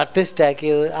ആർട്ടിസ്റ്റ്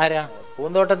ആക്കിയത് ആരാ?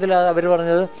 പൂന്തോട്ടത്തിൽ അവർ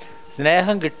പറഞ്ഞത്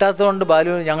സ്നേഹം കിട്ടാത്തതുകൊണ്ട്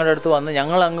ബാലു ഞങ്ങളുടെ അടുത്ത് വന്ന്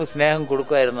ഞങ്ങളങ്ങ് സ്നേഹം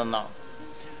കൊടുക്കുമായിരുന്നെന്നാണ്.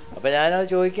 അപ്പോൾ ഞാനത്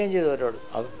ചോദിക്കുകയും ചെയ്തു അവരോട്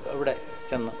അവിടെ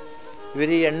ചെന്ന്, ഇവർ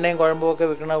ഈ എണ്ണയും കുഴമ്പുമൊക്കെ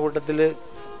വിൽക്കുന്ന കൂട്ടത്തിൽ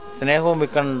സ്നേഹവും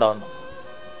വിൽക്കണുണ്ടോയെന്ന്.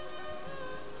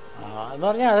 എന്ന്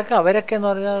പറഞ്ഞാൽ അതൊക്കെ അവരൊക്കെ എന്ന്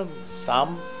പറഞ്ഞാൽ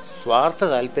സ്വാർത്ഥ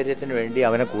താല്പര്യത്തിന് വേണ്ടി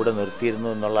അവനെ കൂടെ നിർത്തിയിരുന്നു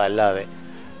എന്നുള്ളതല്ലാതെ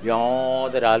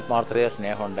യാതൊരു ആത്മാർത്ഥതയോ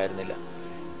സ്നേഹം ഉണ്ടായിരുന്നില്ല.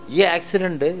 ഈ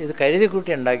ആക്സിഡൻറ്റ് ഇത്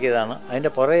കരുതിക്കൂട്ടി ഉണ്ടാക്കിയതാണ്.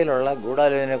 അതിൻ്റെ പുറകിലുള്ള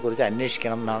ഗൂഢാലോചനയെക്കുറിച്ച്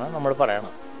അന്വേഷിക്കണം എന്നാണ് നമ്മൾ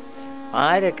പറയണത്.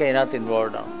 ആരൊക്കെ അതിനകത്ത്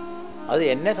ഇൻവോൾവാണ്, അത്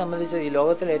എന്നെ സംബന്ധിച്ച് ഈ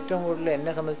ലോകത്തിൽ ഏറ്റവും കൂടുതൽ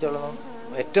എന്നെ സംബന്ധിച്ചോളം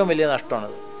ഏറ്റവും വലിയ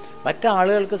നഷ്ടമാണത്.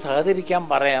 മറ്റാളുകൾക്ക് സഹകരിക്കാൻ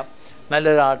പറയാം,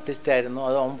 നല്ലൊരു ആർട്ടിസ്റ്റായിരുന്നു,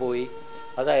 അത് അവൻ പോയി,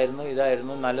 അതായിരുന്നു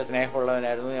ഇതായിരുന്നു, നല്ല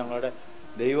സ്നേഹമുള്ളവനായിരുന്നു, ഞങ്ങളുടെ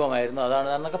ദൈവമായിരുന്നു, അതാണ്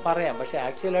എന്നൊക്കെ പറയാം. പക്ഷേ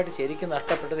ആക്ച്വലായിട്ട് ശരിക്കും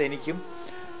നഷ്ടപ്പെട്ടത് എനിക്കും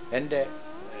എൻ്റെ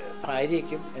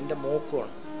ഭാര്യയ്ക്കും എൻ്റെ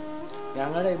മോക്കുമാണ്.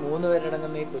 ഞങ്ങളുടെ ഈ 3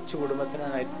 പേരടങ്ങുന്ന ഈ കൊച്ചു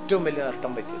കുടുംബത്തിനാണ് ഏറ്റവും വലിയ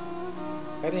നഷ്ടം പറ്റിയത്.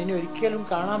 കാരണം ഇനി ഒരിക്കലും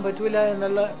കാണാൻ പറ്റില്ല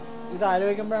എന്നുള്ള ഇത്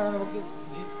ആലോചിക്കുമ്പോഴാണ് നമുക്ക്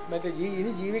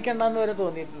ഇനി ജീവിക്കണ്ടെന്ന് വരെ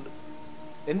തോന്നിയിട്ടുണ്ട്.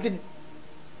 എന്തിന്?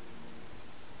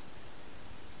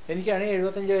 എനിക്കാണെങ്കിൽ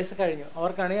 75 വയസ്സ് കഴിഞ്ഞു,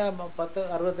 അവർക്കാണെങ്കിൽ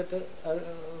 68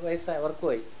 വയസ്സായി,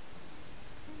 അവർക്കുമായി.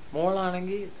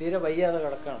 മോളാണെങ്കിൽ തീരെ വയ്യാതെ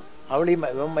കിടക്കണം. അവൾ ഈ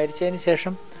മരിച്ചതിന്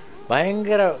ശേഷം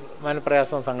ഭയങ്കര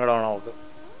മനപ്രയാസവും സങ്കടമാണ് അവൾക്ക്.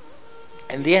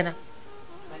 എന്ത് ചെയ്യാനാ?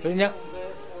 ഞാൻ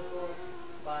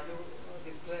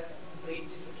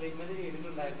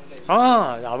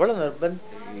അവള്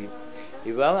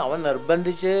അവൻ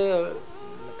നിർബന്ധിച്ച്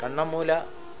കണ്ണമ്മൂല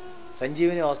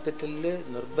സഞ്ജീവനി ഹോസ്പിറ്റലിൽ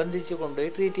നിർബന്ധിച്ച് കൊണ്ടുപോയി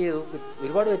ട്രീറ്റ് ചെയ്തു.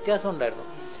 ഒരുപാട് വ്യത്യാസം ഉണ്ടായിരുന്നു.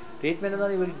 ട്രീറ്റ്മെൻറ്റ് എന്ന്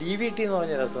പറഞ്ഞാൽ DVT എന്ന്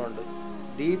പറഞ്ഞ രസമുണ്ട്,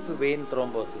 ഡീപ്പ് വെയിൻ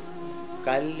ത്രോംബോസിസ്.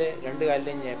 കാലിൽ 2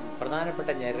 കാലിലും പ്രധാനപ്പെട്ട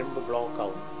ഞരമ്പ് ബ്ലോക്ക്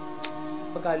ആവും.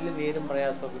 അപ്പോൾ കാലിൽ നീരും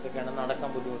പ്രയാസമൊക്കെ ഇതൊക്കെയാണ്, നടക്കാൻ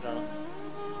ബുദ്ധിമുട്ടാണ്.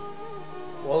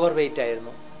 ഓവർ വെയ്റ്റ്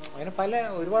ആയിരുന്നു. അങ്ങനെ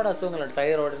ഒരുപാട് അസുഖങ്ങളുണ്ട്.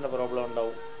 തൈറോയിഡിൻ്റെ പ്രോബ്ലം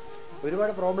ഉണ്ടാവും,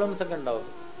 ഒരുപാട് പ്രോബ്ലംസൊക്കെ ഉണ്ടാവും.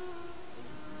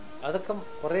 അതൊക്കെ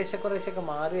കുറേശ്ശെ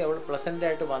മാറി അവൾ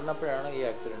പ്ലസൻ്റായിട്ട് വന്നപ്പോഴാണ് ഈ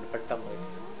ആക്സിഡൻറ്റ് പെട്ടെന്ന്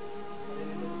പറ്റിയത്.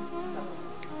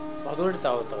 അതുകൊണ്ട്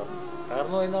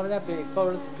തകർന്നു പോയെന്ന് പറഞ്ഞാൽ പിന്നെ ഇപ്പോൾ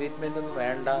അവൾ ട്രീറ്റ്മെൻറ്റൊന്നും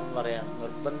വേണ്ട എന്ന് പറയാണ്.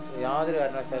 യാതൊരു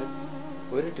കാരണവശാലും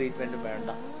ഒരു ട്രീറ്റ്മെൻറ്റും വേണ്ട,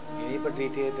 ഇനിയിപ്പോൾ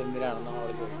ട്രീറ്റ് ചെയ്തിട്ട് എന്തിനാണെന്നാണ്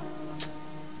അവൾ ചോദിക്കുന്നത്.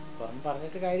 അപ്പോൾ അതൊന്നും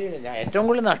പറഞ്ഞിട്ട് കാര്യമില്ല. ഞാൻ ഏറ്റവും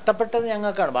കൂടുതൽ നഷ്ടപ്പെട്ടത്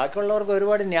ഞങ്ങൾക്കാണ്. ബാക്കിയുള്ളവർക്ക്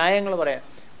ഒരുപാട് ന്യായങ്ങൾ പറയാം.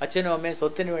 അച്ഛനും അമ്മയും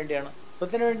സ്വത്തിന് വേണ്ടിയാണ്.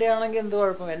 സ്വത്തിന് വേണ്ടിയാണെങ്കിൽ എന്ത്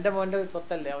കുഴപ്പം? എൻ്റെ മോൻ്റെ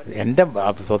സ്വത്തല്ലേ. എൻ്റെ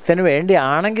സ്വത്തിന്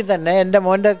വേണ്ടിയാണെങ്കിൽ തന്നെ എൻ്റെ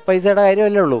മോൻ്റെ പൈസയുടെ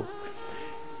കാര്യമല്ലേ ഉള്ളൂ.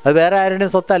 അത് വേറെ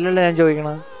ആരുടെയും സ്വത്തല്ലല്ലോ ഞാൻ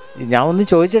ചോദിക്കണത്. ഞാൻ ഒന്നും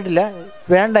ചോദിച്ചിട്ടില്ല,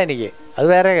 വേണ്ട എനിക്ക്, അത്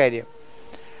വേറെ കാര്യം.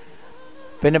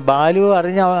 പിന്നെ ബാലു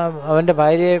അറിഞ്ഞ അവൻ്റെ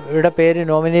ഭാര്യയുടെ പേര്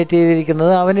നോമിനേറ്റ്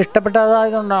ചെയ്തിരിക്കുന്നത് അവന്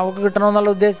ഇഷ്ടപ്പെട്ടതായതുകൊണ്ടാണ്, അവൾക്ക് കിട്ടണമെന്നുള്ള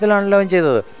ഉദ്ദേശത്തിലാണല്ലോ അവൻ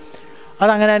ചെയ്തത്.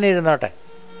 അതങ്ങനെ തന്നെ ഇരുന്നോട്ടെ,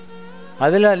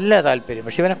 അതിലല്ല താല്പര്യം.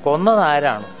 പക്ഷെ ഇവനെ കൊന്നത്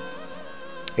ആരാണ്?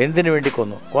 എന്തിനു വേണ്ടി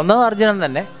കൊന്നു? കൊന്നത് അർജുനൻ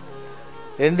തന്നെ.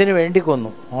 എന്തിനു വേണ്ടി കൊന്നു?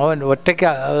 അവൻ ഒറ്റയ്ക്ക്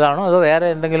അതാണോ അതോ വേറെ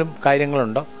എന്തെങ്കിലും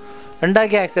കാര്യങ്ങളുണ്ടോ?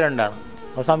 ഉണ്ടാക്കിയ ആക്സിഡൻ്റാണ്,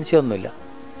 അത് സംശയമൊന്നുമില്ല.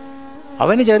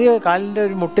 അവന് ചെറിയ കാലിൻ്റെ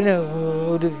ഒരു മുട്ടിന്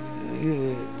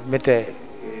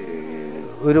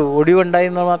ഒരു ഒടിവുണ്ടായി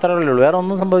എന്ന് മാത്രമേ ഉള്ളൂ, വേറെ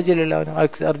ഒന്നും സംഭവിച്ചില്ലല്ലോ അവന്,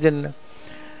 അർജുനന്.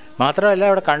 മാത്രമല്ല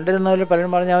അവിടെ കണ്ടിരുന്നവർ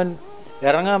പലരും പറഞ്ഞ് അവൻ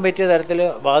ഇറങ്ങാൻ പറ്റിയ തരത്തിൽ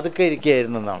വാതുക്കെ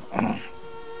ഇരിക്കുകയായിരുന്നു എന്നാണ്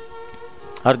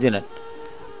അർജുനൻ.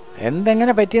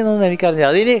 എന്തെങ്ങനെ പറ്റിയെന്നൊന്നും എനിക്കറിഞ്ഞു.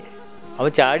 അതിന്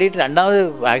അവൻ ചാടിയിട്ട് രണ്ടാമത്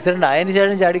ആക്സിഡൻ്റ് ആയതിനു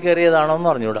ശേഷം ചാടി കയറിയതാണോ എന്ന്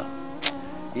അറിഞ്ഞൂടാ.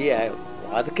 ഈ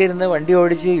വാതുക്കെ ഇരുന്ന് വണ്ടി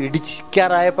ഓടിച്ച്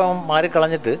ഇടിക്കാറായപ്പോൾ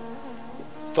മാറിക്കളഞ്ഞിട്ട്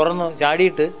തുറന്നു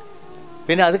ചാടിയിട്ട്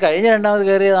പിന്നെ അത് കഴിഞ്ഞ് രണ്ടാമത്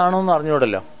കയറിയതാണോ എന്ന്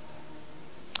അറിഞ്ഞൂടല്ലോ.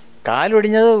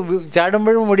 കാലൊടിഞ്ഞത്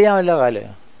ചാടുമ്പോഴും മുടിയാമല്ലോ കാല്.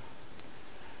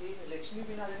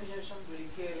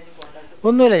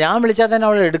 ഒന്നുമില്ല, ഞാൻ വിളിച്ചാൽ തന്നെ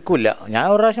അവൾ എടുക്കില്ല. ഞാൻ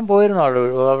ഒരു പ്രാവശ്യം പോയിരുന്നു,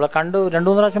 അവളെ കണ്ടു,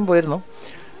 2-3 പ്രാവശ്യം പോയിരുന്നു,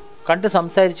 കണ്ട്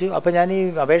സംസാരിച്ചു. അപ്പോൾ ഞാൻ ഈ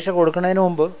അപേക്ഷ കൊടുക്കുന്നതിന്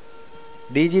മുമ്പ്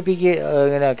DGPക്ക്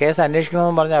ഇങ്ങനെ കേസ്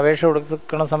അന്വേഷിക്കണമെന്ന് പറഞ്ഞ് അപേക്ഷ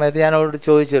കൊടുക്കുന്ന സമയത്ത് ഞാൻ അവളോട്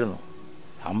ചോദിച്ചിരുന്നു,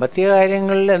 സാമ്പത്തിക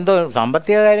കാര്യങ്ങളിൽ എന്തോ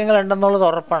സാമ്പത്തിക കാര്യങ്ങളുണ്ടെന്നുള്ളത്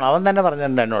ഉറപ്പാണ്. അവൻ തന്നെ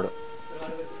പറഞ്ഞിട്ടുണ്ട് എന്നോട്.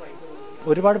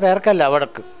 ഒരുപാട് പേർക്കല്ല,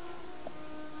 അവർക്ക്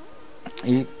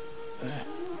ഈ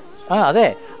അതെ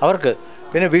അവർക്ക്.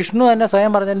 പിന്നെ വിഷ്ണു തന്നെ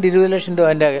സ്വയം പറഞ്ഞിട്ടുണ്ട് 20 ലക്ഷം രൂപ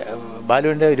എൻ്റെ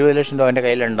ബാലുവിൻ്റെ 20 ലക്ഷം രൂപ എൻ്റെ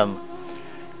കയ്യിലുണ്ടെന്ന്.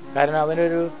 കാരണം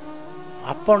അവനൊരു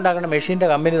അപ്പം ഉണ്ടാക്കുന്ന മെഷീൻ്റെ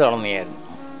കമ്പനി തുടങ്ങിയായിരുന്നു.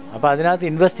 അപ്പോൾ അതിനകത്ത്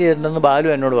ഇൻവെസ്റ്റ് ചെയ്തിട്ടുണ്ടെന്ന് ബാലു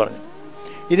എന്നോട് പറഞ്ഞു.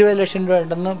 20 ലക്ഷം രൂപ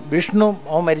ഉണ്ടെന്ന് വിഷ്ണു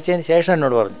അവൻ മരിച്ചതിന് ശേഷം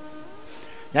എന്നോട് പറഞ്ഞു.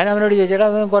 ഞാൻ അവനോട് ചോദിച്ചേട്ടാ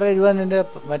അവൻ കുറേ രൂപ നിൻ്റെ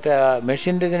മറ്റേ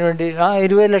മെഷീൻ്റെ ഇതിന് വേണ്ടി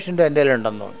 20 ലക്ഷം രൂപ എൻ്റെ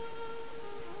കയ്യിലുണ്ടെന്ന് പറഞ്ഞു.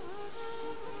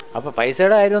 അപ്പോൾ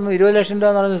പൈസയുടെ കാര്യമൊന്നും 20 ലക്ഷം രൂപ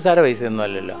എന്ന് പറഞ്ഞാൽ നിസ്സാര പൈസയൊന്നും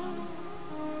അല്ലല്ലോ.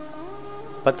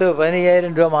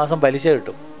 10-15,000 രൂപ മാസം പലിശ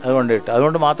കിട്ടും.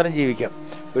 അതുകൊണ്ട് മാത്രം ജീവിക്കാം,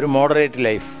 ഒരു മോഡറേറ്റ്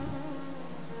ലൈഫ്.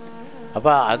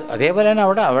 അപ്പോൾ അതേപോലെ തന്നെ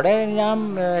അവിടെ ഞാൻ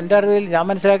എൻ്റെ അറിവിൽ ഞാൻ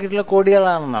മനസ്സിലാക്കിയിട്ടുള്ള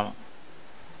കോടികളാണെന്നാണ്.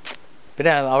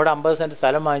 പിന്നെ അവിടെ 50 സെൻറ്റ്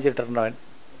സ്ഥലം വാങ്ങിച്ചിട്ടുണ്ടവൻ.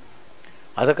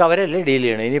 അതൊക്കെ അവരല്ലേ ഡീൽ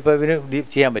ചെയ്യണം. ഇനിയിപ്പോൾ ഇവന്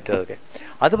ചെയ്യാൻ പറ്റും അതൊക്കെ.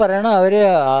 അത് പറയണം അവർ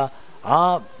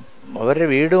അവരുടെ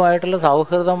വീടുമായിട്ടുള്ള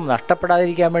സൗഹൃദം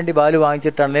നഷ്ടപ്പെടാതിരിക്കാൻ വേണ്ടി ബാലു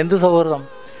വാങ്ങിച്ചിട്ടാണ്. എന്ത് സൗഹൃദം?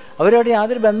 അവരോട്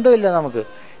യാതൊരു ബന്ധമില്ല നമുക്ക്.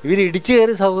 ഇവർ ഇടിച്ചു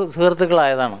കയറി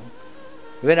സുഹൃത്തുക്കളായതാണ്.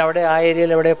 ഇവൻ അവിടെ ആ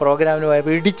ഏരിയയിൽ എവിടെ പ്രോഗ്രാമിന്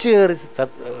പോയപ്പോൾ ഇടിച്ചു കയറി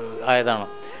ആയതാണ്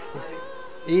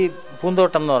ഈ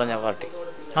പൂന്തോട്ടം എന്ന് പറഞ്ഞ പാർട്ടി.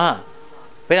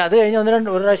 പിന്നെ അത് കഴിഞ്ഞ്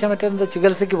ഒരു പ്രാവശ്യം മറ്റെന്തോ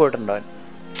ചികിത്സയ്ക്ക് പോയിട്ടുണ്ടോ അവൻ.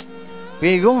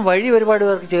 ഇവൻ വഴി ഒരുപാട്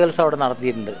പേർക്ക് ചികിത്സ അവിടെ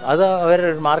നടത്തിയിട്ടുണ്ട്. അത് അവരുടെ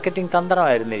ഒരു മാർക്കറ്റിംഗ്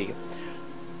തന്ത്രമായിരുന്നിരിക്കും.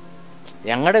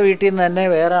 ഞങ്ങളുടെ വീട്ടിൽ നിന്ന് തന്നെ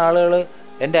വേറെ ആളുകൾ,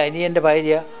 എൻ്റെ അനിയൻ്റെ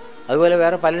ഭാര്യ, അതുപോലെ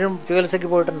വേറെ പലരും ചികിത്സയ്ക്ക്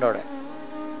പോയിട്ടുണ്ട് അവിടെ.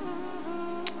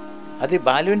 അത്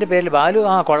ബാലുവിൻ്റെ പേരിൽ ബാലു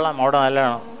കൊള്ളാം അവിടെ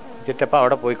നല്ലതാണ് ചിറ്റപ്പ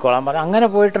അവിടെ പോയിക്കോളാൻ പറഞ്ഞ് അങ്ങനെ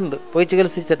പോയി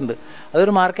ചികിത്സിച്ചിട്ടുണ്ട്.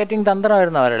 അതൊരു മാർക്കറ്റിംഗ്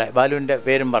തന്ത്രമായിരുന്നു അവരുടെ, ബാലുവിൻ്റെ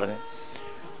പേരും പറഞ്ഞ്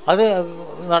അത്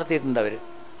നടത്തിയിട്ടുണ്ട് അവർ.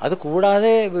 അത്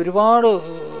കൂടാതെ ഒരുപാട്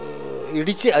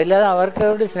ഇടിച്ച്, അല്ലാതെ അവർക്ക്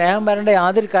അവിടെ സ്നേഹം വരേണ്ട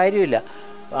യാതൊരു കാര്യമില്ല.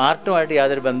 ആർട്ടുമായിട്ട്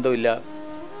യാതൊരു ബന്ധവുമില്ല,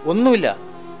 ഒന്നുമില്ല.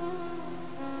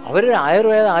 അവർ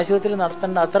ആയുർവേദ ആശുപത്രി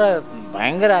നടത്തേണ്ട അത്ര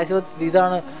ഭയങ്കര ആശുപത്രി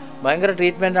ഇതാണ്, ഭയങ്കര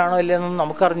ട്രീറ്റ്മെൻറ്റാണോ ഇല്ലയെന്നൊന്നും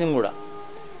നമുക്കറിഞ്ഞും കൂടാ.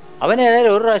 അവൻ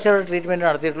ഏതായാലും ഒരു പ്രാവശ്യം അവിടെ ട്രീറ്റ്മെൻറ്റ്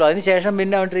നടത്തിയിട്ടുള്ളൂ. അതിനുശേഷം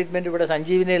പിന്നെ അവൻ ട്രീറ്റ്മെൻറ്റ് ഇവിടെ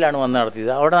സഞ്ജീവനിയിലാണ് വന്ന്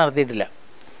നടത്തിയത്. അവിടെ നടത്തിയിട്ടില്ല.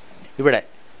 ഇവിടെ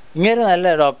ഇങ്ങനെ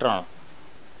നല്ല ഡോക്ടറാണ്.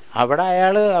 അവിടെ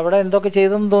അയാൾ അവിടെ എന്തൊക്കെ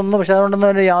ചെയ്തെന്ന് തോന്നുന്നു. പക്ഷെ അതുകൊണ്ടൊന്നും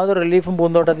അവന് യാതൊരു റിലീഫും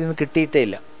പൂന്തോട്ടത്തിൽ നിന്ന് കിട്ടിയിട്ടേ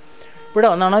ഇല്ല. ഇവിടെ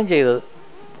വന്നാണ് അവൻ ചെയ്തത്.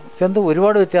 എന്തോ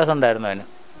ഒരുപാട് വ്യത്യാസം ഉണ്ടായിരുന്നു അവന്.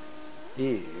 ഈ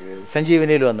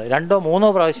സഞ്ജീവനിയിൽ വന്ന്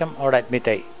 2-3 പ്രാവശ്യം അവിടെ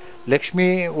അഡ്മിറ്റായി, ലക്ഷ്മി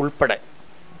ഉൾപ്പെടെ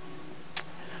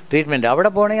ട്രീറ്റ്മെൻറ്റ്. അവിടെ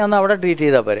പോകണമെങ്കിൽ അന്ന് അവിടെ ട്രീറ്റ്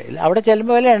ചെയ്താൽ പോരെ. അവിടെ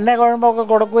ചെല്ലുമ്പോൾ വല്ല എണ്ണ കുഴമ്പൊക്കെ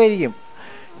കൊടുക്കുമായിരിക്കും,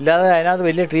 ഇല്ലാതെ അതിനകത്ത്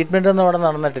വലിയ ട്രീറ്റ്മെൻറ്റൊന്നും അവിടെ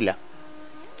നടന്നിട്ടില്ല.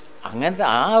 അങ്ങനത്തെ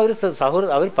ആ ഒരു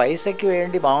സൗഹൃദം, അവർ പൈസയ്ക്ക്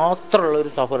വേണ്ടി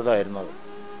മാത്രമുള്ളൊരു സൗഹൃദമായിരുന്നു അത്.